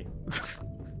 Why?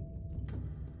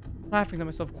 Laughing to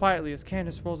myself quietly as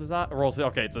Candace rolls his eye.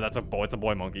 Okay, so that's a boy. It's a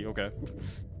boy monkey. Okay.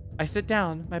 I sit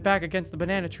down, my back against the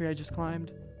banana tree I just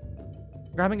climbed,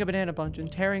 grabbing a banana bunch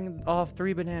and tearing off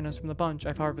 3 bananas from the bunch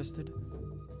I've harvested.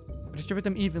 I distribute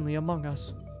them evenly among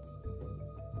us.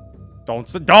 Don't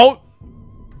do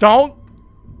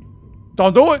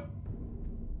it!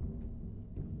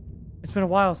 It's been a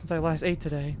while since I last ate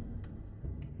today.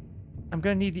 I'm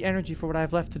gonna need the energy for what I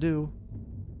have left to do.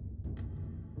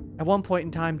 At one point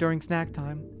in time during snack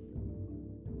time,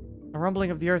 a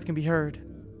rumbling of the earth can be heard.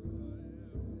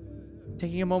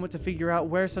 Taking a moment to figure out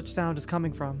where such sound is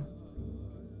coming from,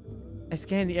 I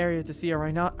scan the area to see a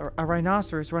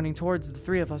rhinoceros running towards the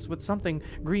 3 of us with something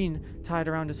green tied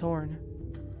around his horn.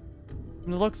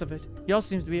 From the looks of it, he also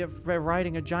seems to be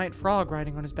riding a giant frog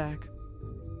riding on his back.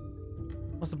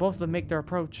 Once the both of them make their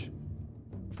approach,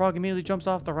 the frog immediately jumps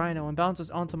off the rhino and bounces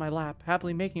onto my lap,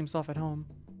 happily making himself at home.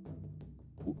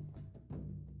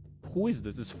 Who is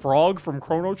this? Is Frog from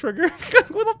Chrono Trigger?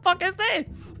 Who the fuck is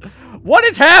this? What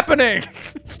is happening?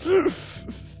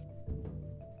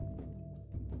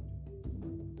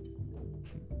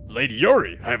 Lady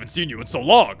Yuri, I haven't seen you in so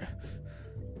long.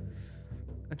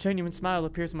 A genuine smile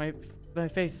appears on my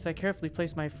face as I carefully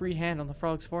place my free hand on the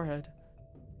frog's forehead.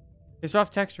 His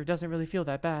rough texture doesn't really feel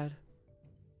that bad.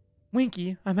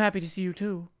 Winky, I'm happy to see you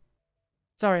too.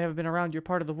 Sorry I haven't been around your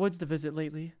part of the woods to visit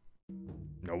lately.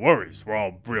 No worries,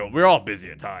 we're all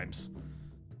busy at times.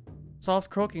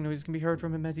 Soft croaking noises can be heard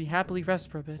from him as he happily rests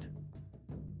for a bit.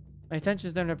 My attention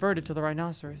is then diverted to the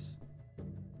rhinoceros,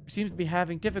 who seems to be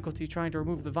having difficulty trying to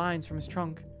remove the vines from his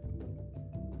trunk.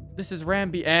 This is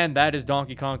Rambi, and that is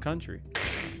Donkey Kong Country.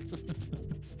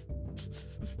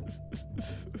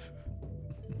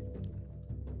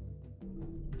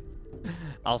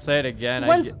 I'll say it again.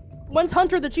 When's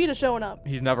Hunter the cheetah showing up?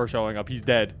 He's never showing up. He's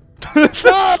dead.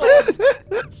 No!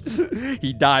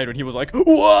 He died when he was like,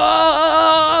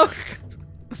 whoa!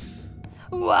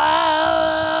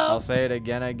 Wow! I'll say it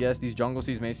again, I guess. These jungle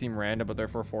scenes may seem random, but they're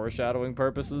for foreshadowing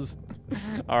purposes.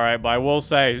 Alright, but I will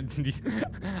say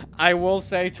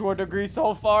to a degree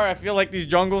so far, I feel like these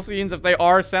jungle scenes, if they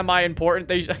are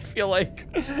semi-important, I feel like,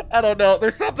 I don't know,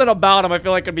 there's something about them I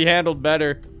feel like could be handled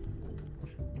better.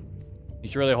 You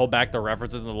should really hold back the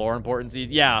references and the lore important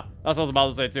scenes. Yeah, that's what I was about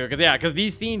to say too. Because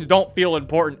these scenes don't feel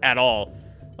important at all.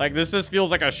 Like, this just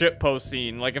feels like a shitpost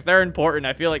scene. Like, if they're important,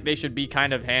 I feel like they should be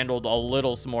kind of handled a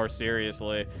little more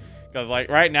seriously. Because,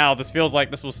 like, right now, this feels like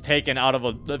this was taken out of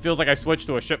a... It feels like I switched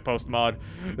to a shitpost mod.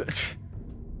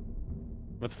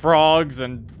 With frogs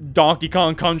and Donkey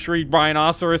Kong Country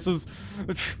rhinoceroses.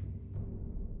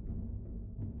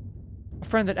 A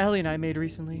friend that Ellie and I made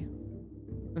recently.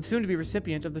 I'm soon to be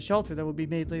recipient of the shelter that will be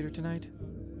made later tonight.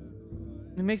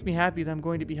 It makes me happy that I'm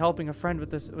going to be helping a friend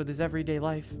with his everyday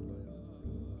life.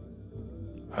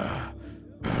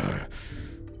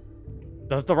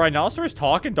 Does the rhinoceros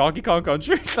talk in Donkey Kong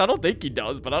Country? I don't think he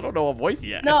does, but I don't know what voice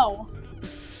he has. No.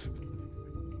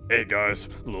 Hey guys,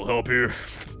 a little help here.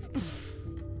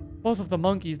 Both of the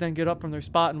monkeys then get up from their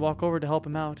spot and walk over to help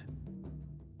him out.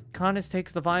 Canis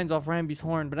takes the vines off Rambi's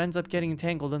horn, but ends up getting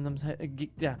tangled in them.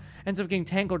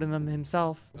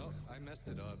 Himself. Oh, I messed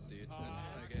it up, dude.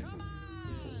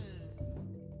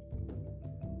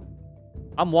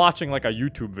 I'm watching like a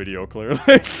YouTube video, clearly.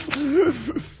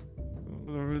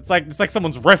 It's like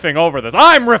someone's riffing over this.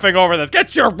 I'm riffing over this.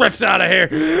 Get your riffs out of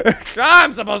here.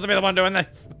 I'm supposed to be the one doing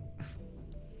this.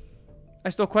 I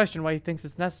still question why he thinks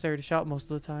it's necessary to shout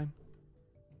most of the time.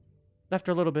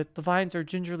 After a little bit, the vines are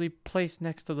gingerly placed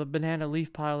next to the banana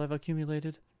leaf pile I've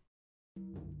accumulated.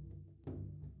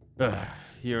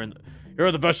 Here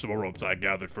are the vegetable ropes I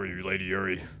gathered for you, Lady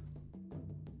Yuri.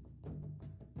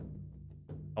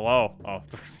 Hello? Oh.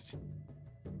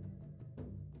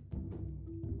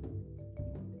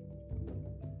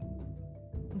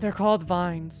 They're called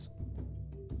vines.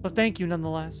 But thank you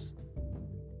nonetheless.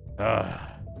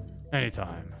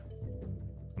 Anytime.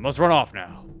 I must run off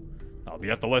now. I'll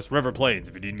be at the West River Plains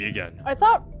if you need me again. I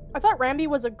thought Rambi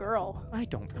was a girl. I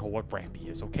don't know what Rambi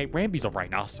is, okay? Rambi's a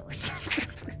rhinoceros.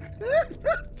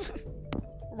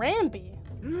 Rambi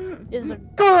is a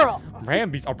girl.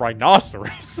 Rambi's a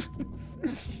rhinoceros.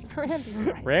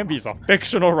 Rambi's a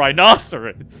fictional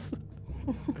rhinoceros.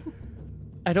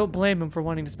 I don't blame him for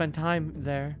wanting to spend time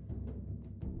there.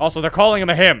 Also, they're calling him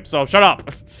a him, so shut up.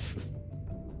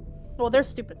 Well, they're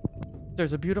stupid.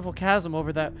 There's a beautiful chasm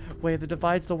over that way that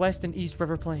divides the West and East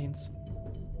River Plains.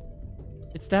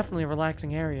 It's definitely a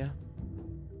relaxing area.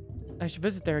 I should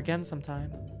visit there again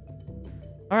sometime.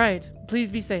 Alright,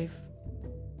 please be safe.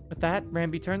 With that,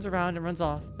 Rambi turns around and runs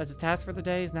off, as his task for the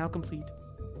day is now complete.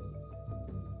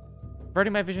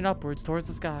 Averting my vision upwards towards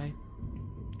the sky,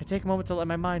 I take a moment to let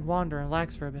my mind wander and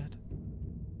relax for a bit.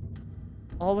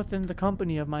 all within the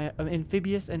company of my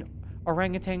amphibious and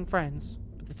orangutan friends.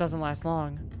 But this doesn't last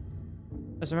long.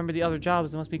 Just remember the other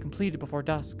jobs that must be completed before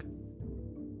dusk.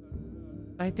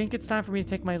 I think it's time for me to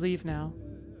take my leave now.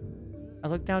 I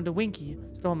look down to Winky,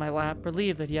 still in my lap,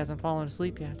 relieved that he hasn't fallen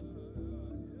asleep yet.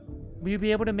 Will you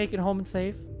be able to make it home and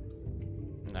safe?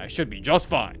 I should be just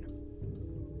fine.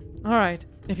 Alright,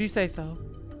 if you say so.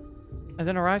 I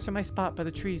then arise from my spot by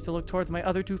the trees to look towards my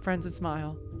other two friends and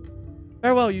smile.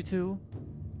 Farewell, you two.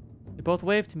 They both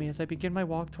wave to me as I begin my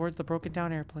walk towards the broken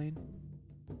down airplane.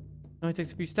 It only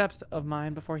takes a few steps of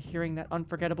mine before hearing that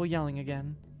unforgettable yelling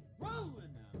again. Rolling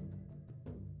now.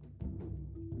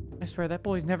 I swear that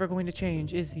boy's never going to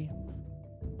change, is he?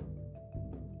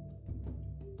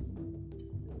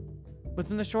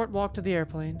 Within the short walk to the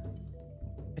airplane,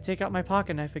 I take out my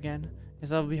pocket knife again,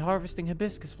 as I will be harvesting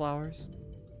hibiscus flowers.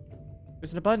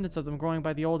 There's an abundance of them growing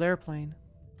by the old airplane,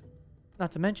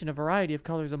 not to mention a variety of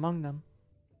colors among them.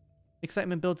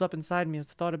 Excitement builds up inside me as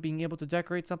the thought of being able to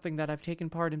decorate something that I've taken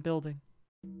part in building.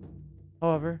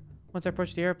 However, once I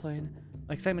approach the airplane,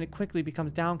 my excitement quickly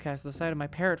becomes downcast at the sight of my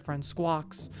parrot friend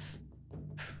Squawks,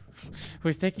 who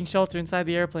is taking shelter inside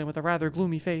the airplane with a rather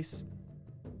gloomy face.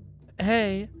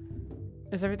 Hey,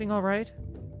 is everything alright?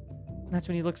 That's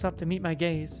when he looks up to meet my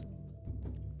gaze.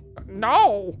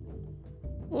 No!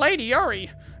 Lady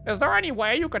Yuri, is there any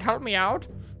way you could help me out?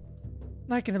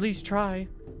 I can at least try.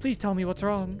 Please tell me what's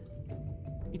wrong.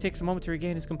 He takes a moment to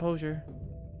regain his composure.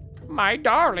 My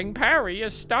darling Perry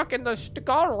is stuck in the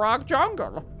Skull Rock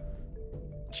jungle.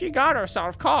 She got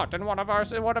herself caught in one of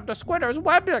the Squidder's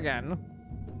web again.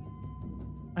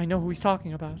 I know who he's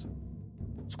talking about.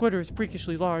 Squidder is a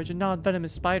freakishly large and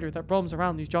non-venomous spider that roams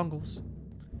around these jungles.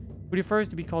 He prefers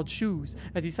to be called Shoes,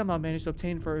 as he somehow managed to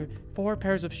obtain 4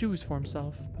 pairs of shoes for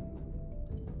himself.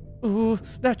 Ooh,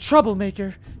 that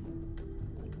troublemaker!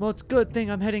 Well, it's a good thing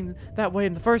I'm heading that way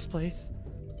in the first place.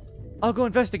 I'll go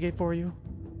investigate for you.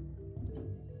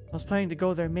 I was planning to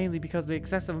go there mainly because of the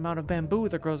excessive amount of bamboo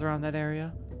that grows around that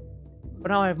area. But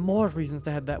now I have more reasons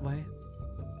to head that way.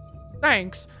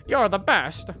 Thanks, you're the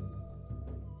best.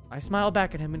 I smile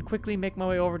back at him and quickly make my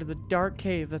way over to the dark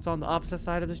cave that's on the opposite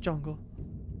side of this jungle.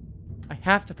 I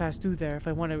have to pass through there if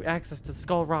I want access to the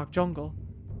Skull Rock jungle.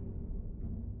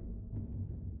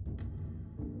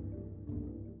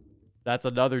 That's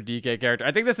another DK character.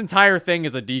 I think this entire thing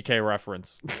is a DK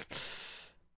reference.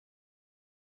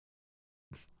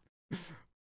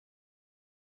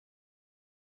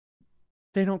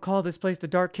 They don't call this place the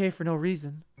Dark Cave for no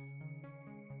reason.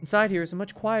 Inside here is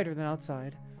much quieter than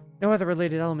outside. No other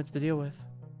related elements to deal with.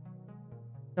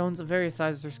 Stones of various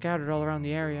sizes are scattered all around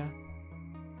the area.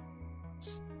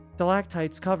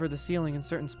 Stalactites cover the ceiling in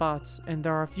certain spots, and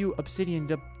there are a few obsidian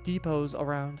depots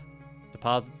around.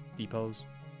 Deposits, depots.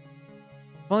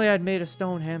 If only I had made a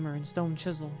stone hammer and stone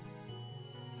chisel.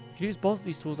 I could use both of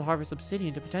these tools to harvest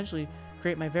obsidian to potentially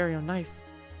create my very own knife.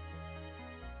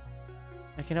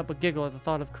 I can't help but giggle at the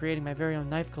thought of creating my very own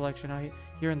knife collection out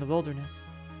here in the wilderness.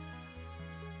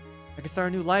 I could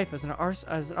start a new life as an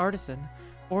artisan,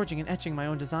 forging and etching my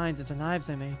own designs into knives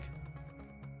I make.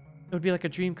 It would be like a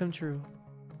dream come true.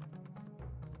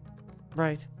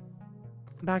 Right.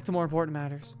 Back to more important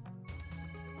matters.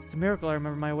 It's a miracle I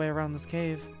remember my way around this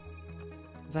cave,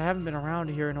 as I haven't been around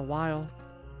here in a while.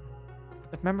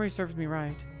 If memory serves me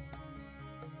right,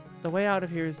 the way out of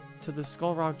here to the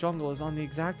Skull Rock jungle is on the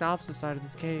exact opposite side of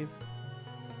this cave.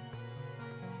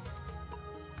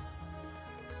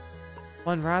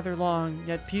 One rather long,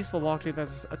 yet peaceful walk to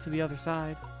the other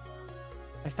side.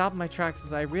 I stop in my tracks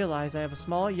as I realize I have a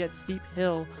small yet steep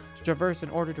hill to traverse in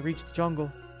order to reach the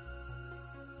jungle.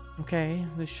 Okay,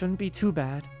 this shouldn't be too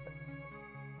bad.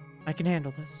 I can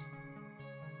handle this.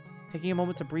 Taking a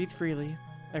moment to breathe freely,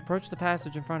 I approach the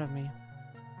passage in front of me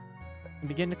and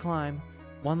begin to climb,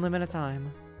 one limb at a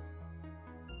time.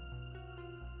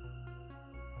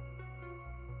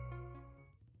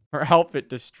 Her outfit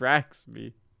distracts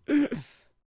me.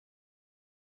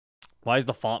 Why is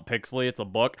the font pixely? It's a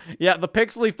book. Yeah, the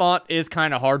pixely font is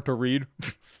kind of hard to read.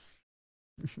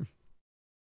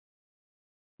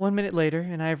 1 minute later,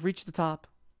 and I have reached the top.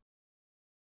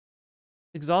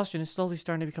 Exhaustion is slowly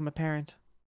starting to become apparent,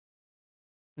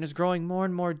 and is growing more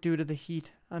and more due to the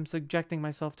heat I'm subjecting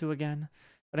myself to again,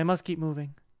 but I must keep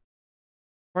moving.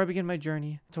 Before I begin my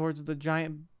journey towards the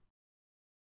giant...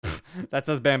 That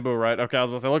says bamboo, right? Okay, I was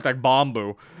about to say, it looked like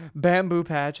bamboo. Bamboo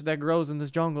patch that grows in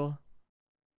this jungle.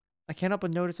 I can't help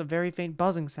but notice a very faint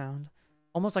buzzing sound,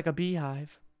 almost like a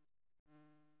beehive.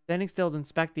 Standing still to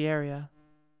inspect the area,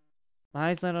 my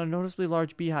eyes land on a noticeably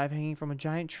large beehive hanging from a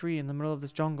giant tree in the middle of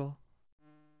this jungle.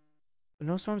 But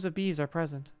no swarms of bees are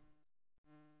present.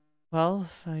 Well,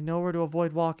 I know where to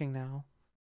avoid walking now.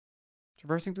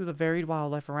 Traversing through the varied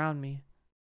wildlife around me,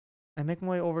 I make my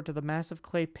way over to the massive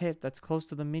clay pit that's close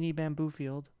to the mini bamboo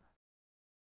field,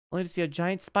 only to see a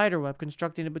giant spider web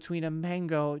constructed in between a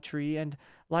mango tree and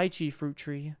lychee fruit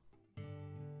tree.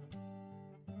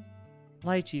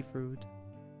 Lychee fruit.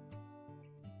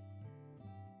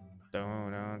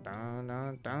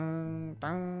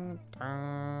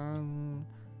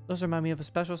 Those remind me of a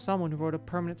special someone who wrote a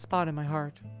permanent spot in my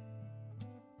heart.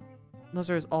 Those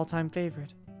are his all-time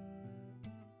favorite.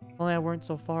 If only I weren't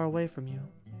so far away from you.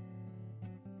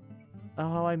 Oh,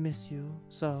 how I miss you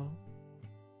so.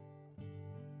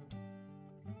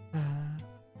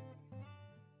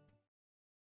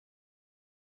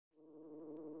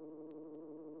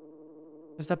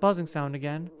 There's that buzzing sound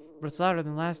again, but it's louder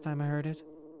than last time I heard it.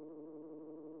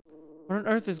 What on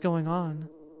earth is going on?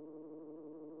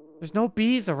 There's no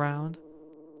bees around.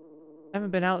 I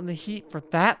haven't been out in the heat for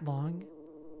that long.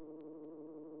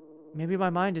 Maybe my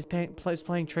mind is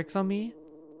playing tricks on me?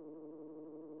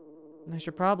 And I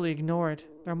should probably ignore it.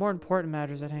 There are more important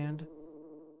matters at hand.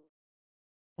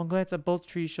 One glance at both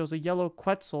trees shows a yellow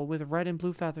quetzal with red and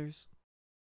blue feathers,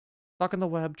 stuck in the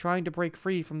web, trying to break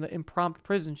free from the impromptu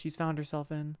prison she's found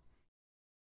herself in.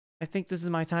 I think this is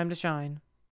my time to shine.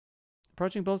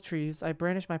 Approaching both trees, I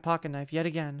brandish my pocket knife yet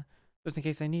again, just in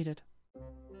case I need it.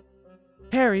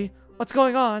 Perry, what's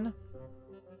going on?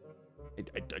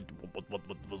 What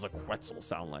does a quetzal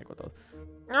sound like? What the?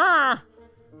 Ah!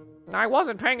 I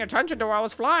wasn't paying attention to where I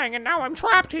was flying, and now I'm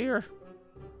trapped here.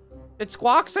 Did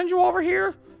Squawk send you over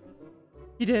here?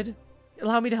 He did.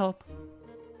 Allow me to help.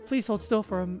 Please hold still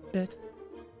for a bit.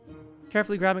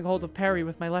 Carefully grabbing hold of Perry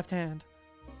with my left hand,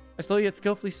 I slowly yet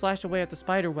skillfully slash away at the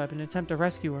spider web in an attempt to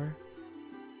rescue her.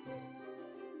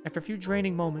 After a few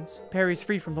draining moments, Perry's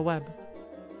free from the web,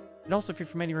 and also free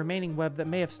from any remaining web that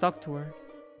may have stuck to her.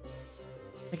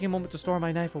 Taking a moment to store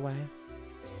my knife away,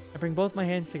 I bring both my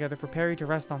hands together for Perry to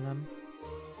rest on them.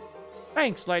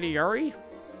 Thanks, Lady Yuri.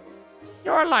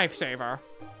 You're a lifesaver.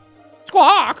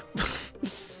 Squawk!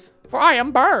 For I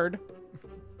am Bird.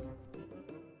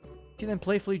 She then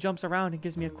playfully jumps around and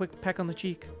gives me a quick peck on the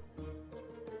cheek.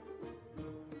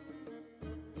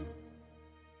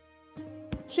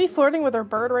 She flirting with her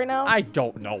bird right now? I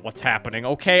don't know what's happening,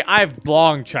 okay? I've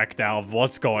long checked out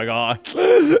what's going on.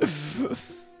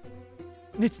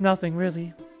 It's nothing,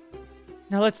 really.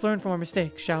 Now let's learn from our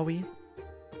mistakes, shall we?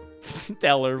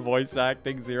 Stellar voice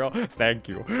acting 0. Thank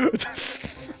you.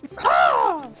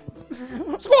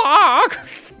 Squawk!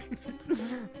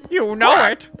 You know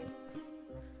it.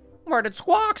 Where did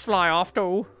Squawk fly off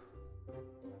to?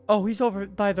 Oh, he's over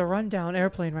by the rundown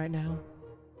airplane right now.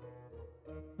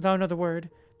 Without another word,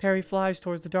 Perry flies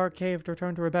towards the dark cave to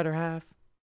return to her better half.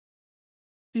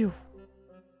 Phew.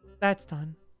 That's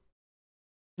done.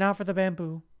 Now for the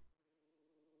bamboo.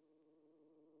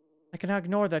 I cannot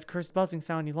ignore that cursed buzzing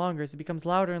sound any longer as it becomes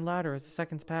louder and louder as the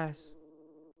seconds pass.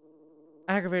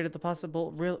 Aggravated at the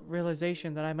possible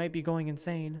realization that I might be going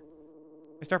insane,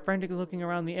 I start frantically looking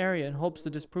around the area in hopes to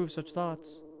disprove such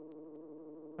thoughts.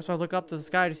 That's why I look up to the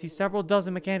sky to see several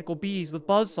dozen mechanical bees with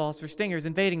buzzsaws or stingers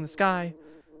invading the sky.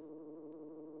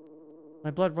 My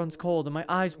blood runs cold and my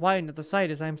eyes widen at the sight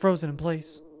as I am frozen in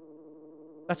place.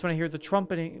 That's when I hear the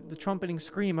trumpeting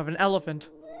scream of an elephant.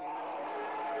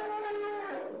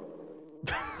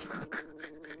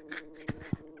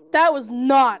 That was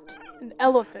not an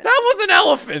elephant. That was an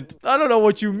elephant! I don't know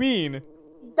what you mean.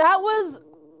 That was...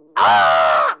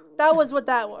 Ah! That was what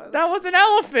that was. That was an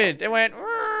elephant! It went...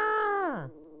 "Rrrr."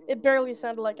 It barely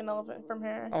sounded like an elephant from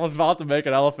here. I was about to make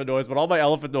an elephant noise, but all my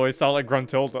elephant noise sound like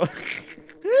Gruntilda.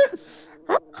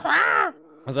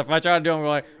 As if I try to do them,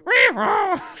 like...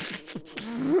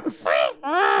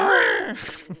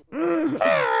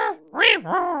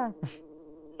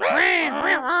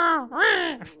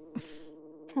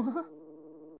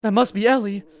 That must be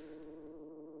Ellie.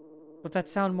 But that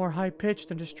sound more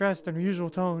high-pitched and distressed than her usual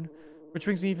tone, which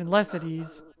brings me even less at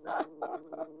ease.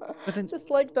 But then, Just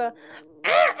like the...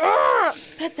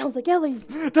 That sounds like Ellie.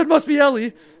 that must be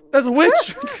Ellie. That's a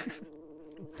witch.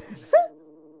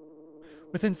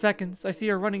 Within seconds, I see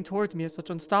her running towards me at such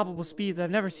unstoppable speed that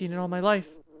I've never seen in all my life.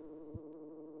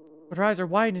 But her eyes are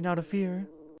widening out of fear.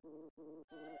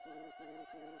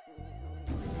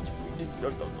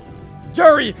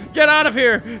 Yuri, get out of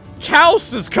here!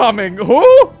 Chaos is coming!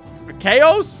 Who?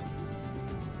 Chaos?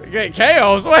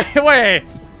 Chaos? Wait.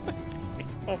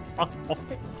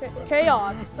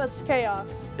 Chaos. That's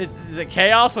chaos. Is it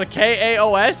chaos with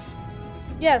K-A-O-S?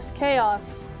 Yes,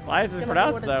 chaos. Why is it Gonna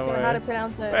pronounced know that how way? to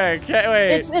pronounce it.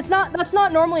 Wait. It's not. That's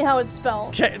not normally how it's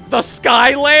spelled. The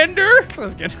Skylander?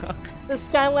 Let's get The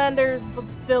Skylander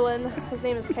villain. His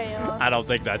name is Chaos. I don't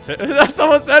think that's it.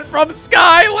 Someone said from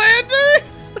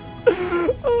Skylanders!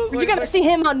 You're gonna see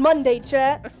him on Monday,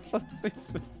 chat.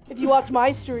 If you watch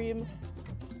my stream.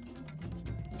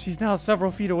 She's now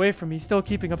several feet away from me, still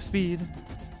keeping up speed.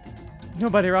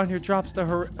 Nobody around here drops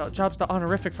the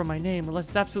honorific from my name unless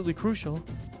it's absolutely crucial.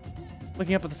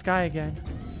 Looking up at the sky again.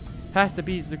 Past the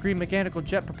bees is a green mechanical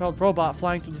jet-propelled robot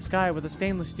flying through the sky with a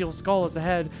stainless steel skull as a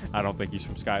head. I don't think he's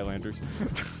from Skylanders.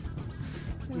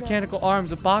 Mechanical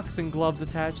arms with boxing gloves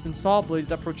attached and saw blades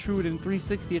that protrude in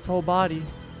 360 its whole body.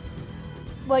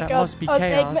 Like That must be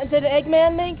chaos. Did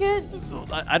Eggman make it?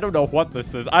 I don't know what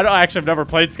this is. I actually have never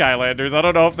played Skylanders. I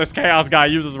don't know if this Chaos guy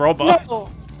uses robots.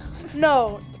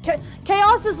 No.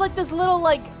 Chaos is like this little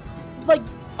like.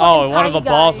 Oh, one of the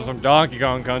guy. bosses from Donkey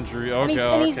Kong Country. Okay,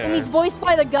 and he's voiced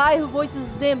by the guy who voices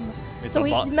Zim. So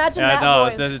imagine that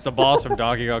voice. It says it's a boss from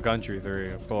Donkey Kong Country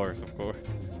 3. Of course.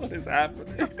 What is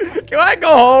happening? Can I go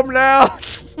home now?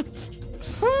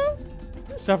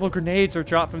 Several grenades are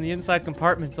dropped from the inside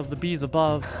compartments of the bees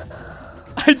above.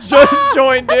 I just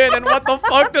joined in, and what the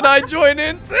fuck did I join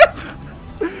into?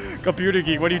 Computer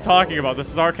Geek, what are you talking about?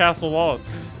 This is our castle walls.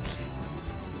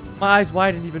 My eyes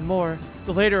widen even more.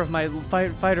 The later of my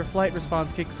fight or flight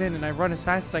response kicks in, and I run as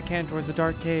fast as I can towards the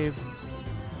dark cave.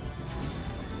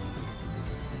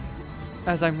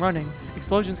 As I'm running,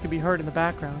 explosions can be heard in the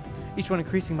background, each one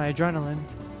increasing my adrenaline.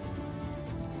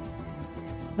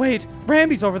 Wait,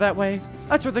 Ramby's over that way.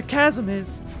 That's where the chasm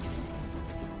is.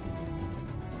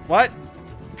 What?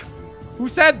 Who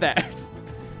said that?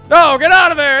 No, get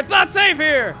out of there! It's not safe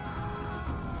here!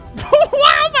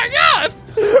 Oh my god!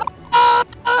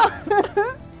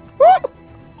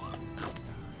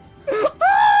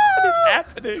 What is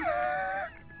happening?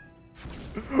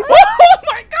 Oh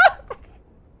my god!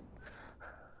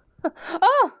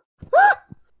 Oh!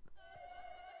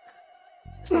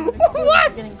 Sounds like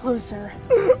it's getting closer.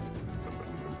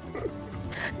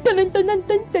 Dun, dun, dun, dun,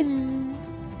 dun, dun.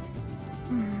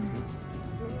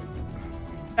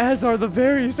 As are the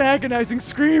various agonizing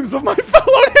screams of my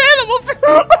fellow animals.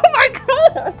 Oh my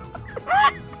god!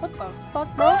 What the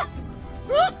fuck, bro?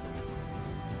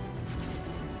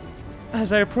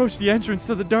 As I approach the entrance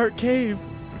to the dark cave,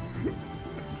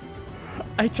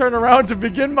 I turn around to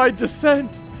begin my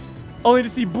descent, only to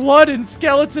see blood and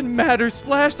skeleton matter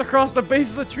splashed across the base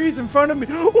of the trees in front of me.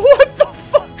 What the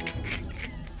fuck?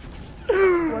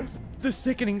 The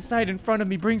sickening sight in front of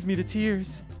me brings me to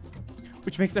tears,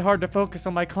 which makes it hard to focus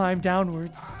on my climb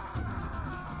downwards.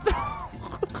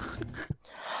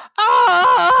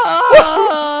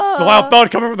 The loud thud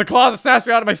coming from the closet snaps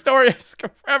me out of my story-esque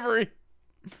reverie.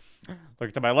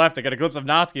 Looking to my left, I get a glimpse of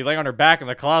Natsuki laying on her back in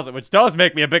the closet, which does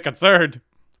make me a bit concerned.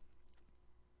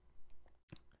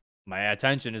 My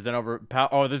attention is then over...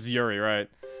 Oh, this is Yuri, right?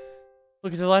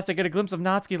 Looking to the left, I get a glimpse of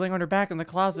Natsuki laying on her back in the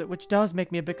closet, which does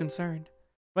make me a bit concerned.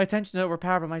 My attention is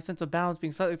overpowered by my sense of balance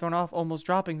being slightly thrown off, almost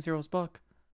dropping Zero's book.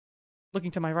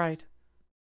 Looking to my right,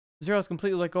 Zero has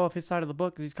completely let go of his side of the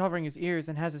book as he's covering his ears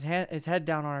and has his head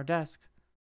down on our desk.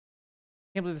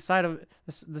 I can't believe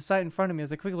the sight in front of me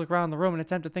as I quickly look around the room and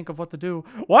attempt to think of what to do.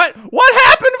 What? What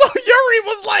happened while Yuri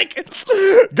was, like,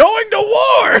 going to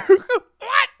war?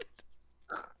 What?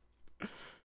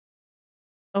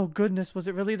 Oh goodness, was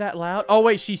it really that loud? Oh,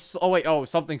 wait,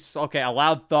 something's... Okay, a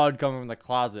loud thud coming from the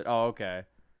closet. Oh, okay.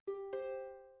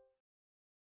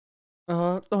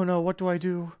 Oh no, what do I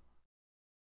do?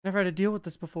 Never had to deal with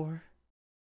this before.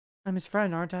 I'm his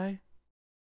friend, aren't I?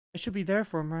 I should be there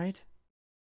for him, right?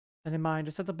 And in mind, I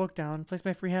set the book down, place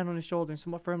my free hand on his shoulder, and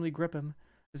somewhat firmly grip him,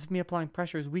 as if me applying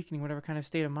pressure is weakening whatever kind of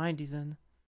state of mind he's in.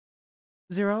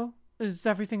 Zero, is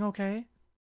everything okay?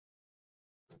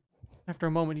 After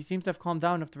a moment, he seems to have calmed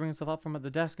down enough to bring himself up from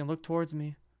the desk and look towards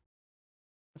me.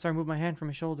 So I move my hand from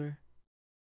his shoulder.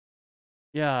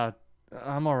 Yeah,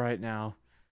 I'm alright now.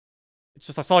 It's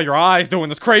just I saw your eyes doing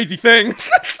this crazy thing.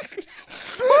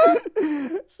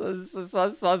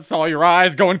 I saw your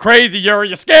eyes going crazy, Yuri.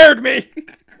 You scared me.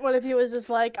 What if he was just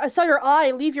like, I saw your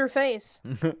eye, leave your face.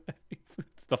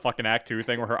 It's the fucking Act 2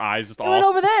 thing where her eyes just He went off.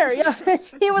 over there, yeah.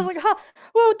 He was like, huh,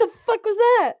 what the fuck was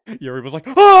that? Yuri was like,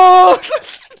 oh!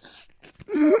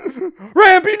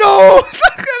 Rampy, no!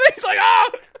 He's like,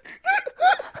 oh!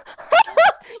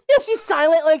 Yeah, she's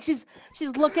silent, like she's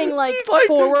looking like, He's like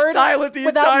forward, silent the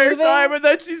without entire moving. time, and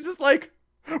then she's just like,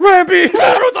 Rampy! And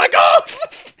everyone's like, oh!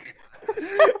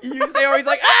 You say, or he's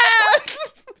like, ah!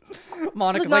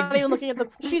 Monica's She's like, not even looking at the.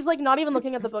 She's like not even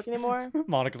looking at the book anymore.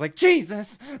 Monica's like,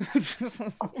 Jesus!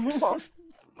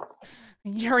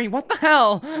 Yuri, what the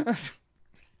hell?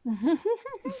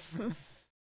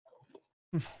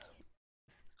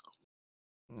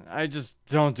 I just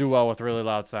don't do well with really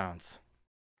loud sounds.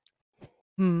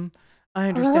 I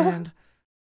understand.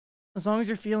 As long as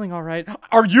you're feeling all right.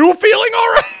 Are you feeling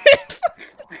all right?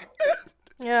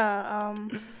 Yeah,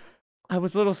 I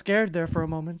was a little scared there for a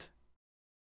moment.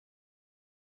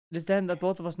 It is then that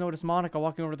both of us noticed Monica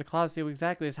walking over to the closet to see what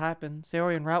exactly has happened.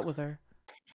 Sayori en route with her.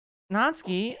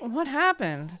 Natsuki, what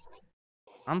happened?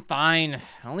 I'm fine.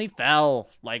 I only fell,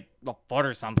 like, a foot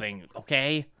or something,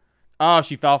 okay? Oh,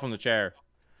 she fell from the chair.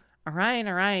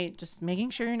 Alright. Just making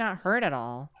sure you're not hurt at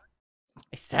all.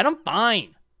 I said I'm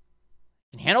fine.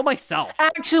 I can handle myself.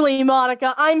 actually,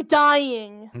 Monica, I'm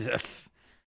dying.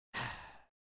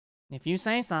 If you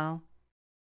say so.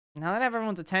 Now that I have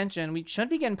everyone's attention, we should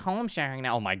begin poem sharing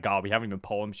now. Oh my god, we haven't even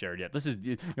poem shared yet. This is,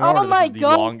 Oh my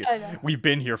god. longest. We've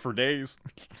been here for days.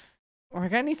 We're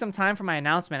gonna need some time for my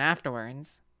announcement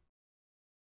afterwards.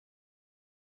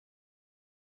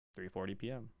 3:40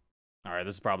 p.m. All right,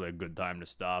 this is probably a good time to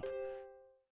stop.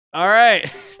 All right.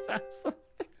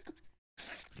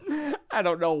 I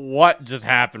don't know what just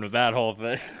happened with that whole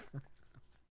thing.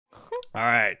 All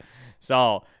right.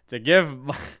 So, to give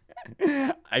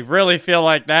I really feel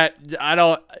like that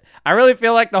I really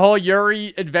feel like the whole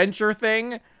Yuri adventure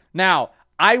thing. Now,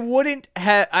 I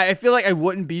feel like I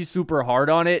wouldn't be super hard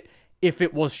on it if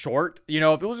it was short. You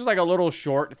know, if it was just like a little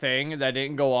short thing that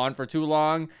didn't go on for too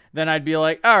long, then I'd be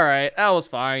like, all right, that was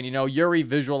fine. You know, Yuri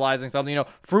visualizing something, you know,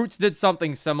 Fruits did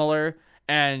something similar.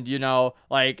 And, you know,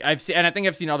 like, I think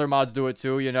I've seen other mods do it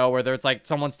too, you know, where it's like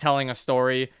someone's telling a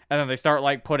story and then they start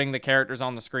like putting the characters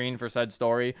on the screen for said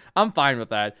story. I'm fine with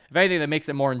that. If anything, that makes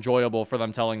it more enjoyable for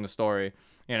them telling the story,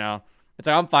 you know. It's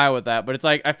like, I'm fine with that. But it's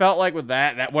like, I felt like with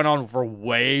that went on for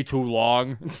way too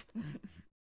long.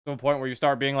 To a point where you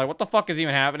start being like, what the fuck is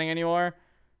even happening anymore?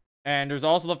 And there's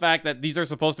also the fact that these are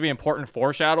supposed to be important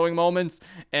foreshadowing moments.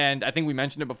 And I think we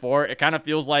mentioned it before. It kind of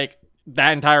feels like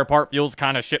that entire part feels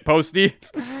kind of shitposty.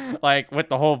 Like, with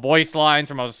the whole voice lines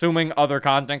from, I'm assuming, other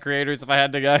content creators, if I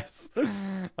had to guess.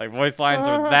 Like, voice lines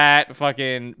with that,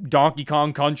 fucking Donkey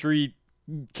Kong Country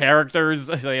characters,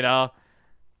 you know?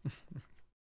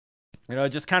 You know, it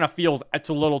just kind of feels, it's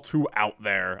a little too out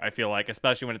there, I feel like,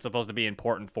 especially when it's supposed to be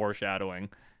important foreshadowing.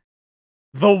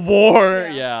 The war!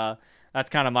 Yeah. That's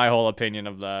kind of my whole opinion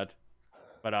of that.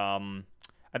 But, I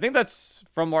think that's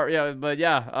from what, yeah, but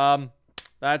yeah,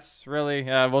 that's really,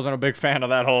 I wasn't a big fan of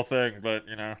that whole thing, but,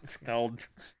 you know,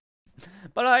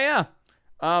 but, yeah,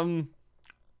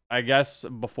 I guess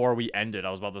before we end it, I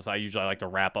was about to say, I usually like to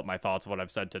wrap up my thoughts of what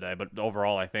I've said today, but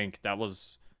overall, I think that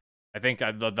was, I think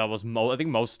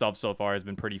most stuff so far has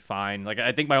been pretty fine. Like,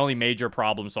 I think my only major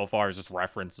problem so far is just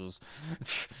references.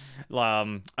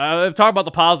 Talk about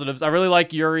the positives. I really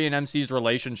like Yuri and MC's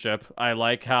relationship. I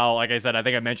like how, like I said, I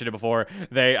think I mentioned it before.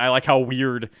 I like how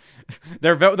weird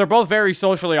they're both very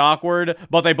socially awkward,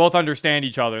 but they both understand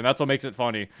each other, and that's what makes it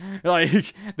funny.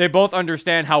 Like, they both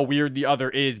understand how weird the other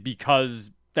is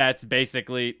because that's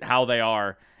basically how they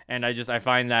are. And I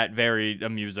find that very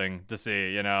amusing to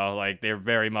see, you know, like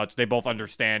they both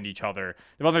understand each other.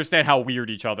 They both understand how weird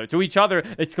each other. To each other,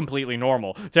 it's completely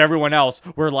normal. To everyone else,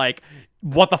 we're like,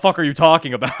 what the fuck are you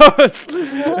talking about?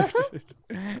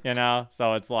 You know,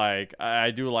 so it's like,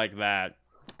 I do like that.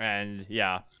 And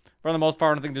yeah, for the most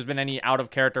part, I don't think there's been any out of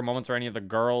character moments or any of the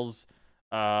girls.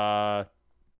 But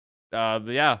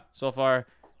yeah, so far.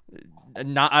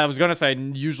 I was gonna say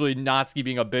usually Natsuki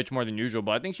being a bitch more than usual,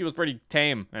 but I think she was pretty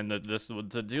tame, and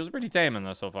she was pretty tame in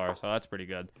this so far, so that's pretty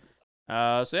good.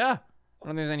 So yeah, I don't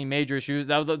think there's any major issues.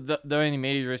 There are any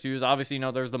major issues. Obviously, you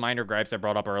know, there's the minor gripes I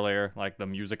brought up earlier, like the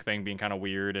music thing being kind of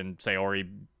weird, and Sayori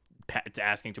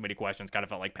asking too many questions kind of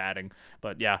felt like padding.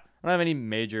 But yeah, I don't have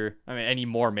any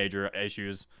more major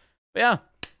issues. But yeah.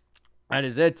 That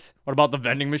is it. What about the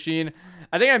vending machine?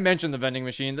 I think I mentioned the vending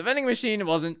machine. The vending machine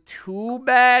wasn't too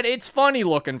bad. It's funny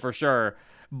looking for sure,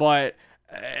 but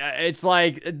it's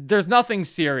like there's nothing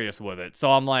serious with it.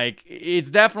 So I'm like, it's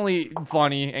definitely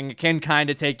funny and it can kind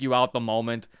of take you out the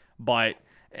moment, but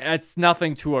it's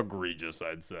nothing too egregious,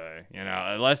 I'd say. You know,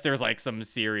 unless there's like some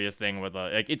serious thing with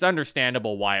like it's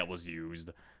understandable why it was used.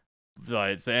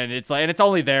 But it's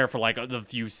only there for like a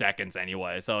few seconds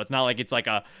anyway, so it's not like it's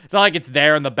not like it's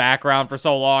there in the background for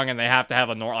so long and they have to have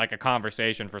a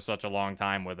conversation for such a long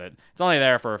time with it. It's only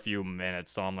there for a few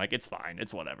minutes, so I'm like, it's fine,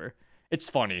 it's whatever. It's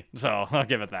funny, so I'll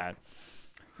give it that.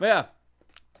 But yeah,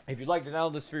 if you'd like to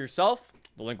download this for yourself,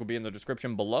 the link will be in the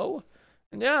description below.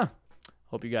 And yeah,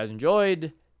 hope you guys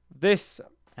enjoyed. This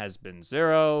has been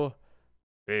Zero.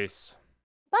 Peace.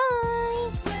 Bye.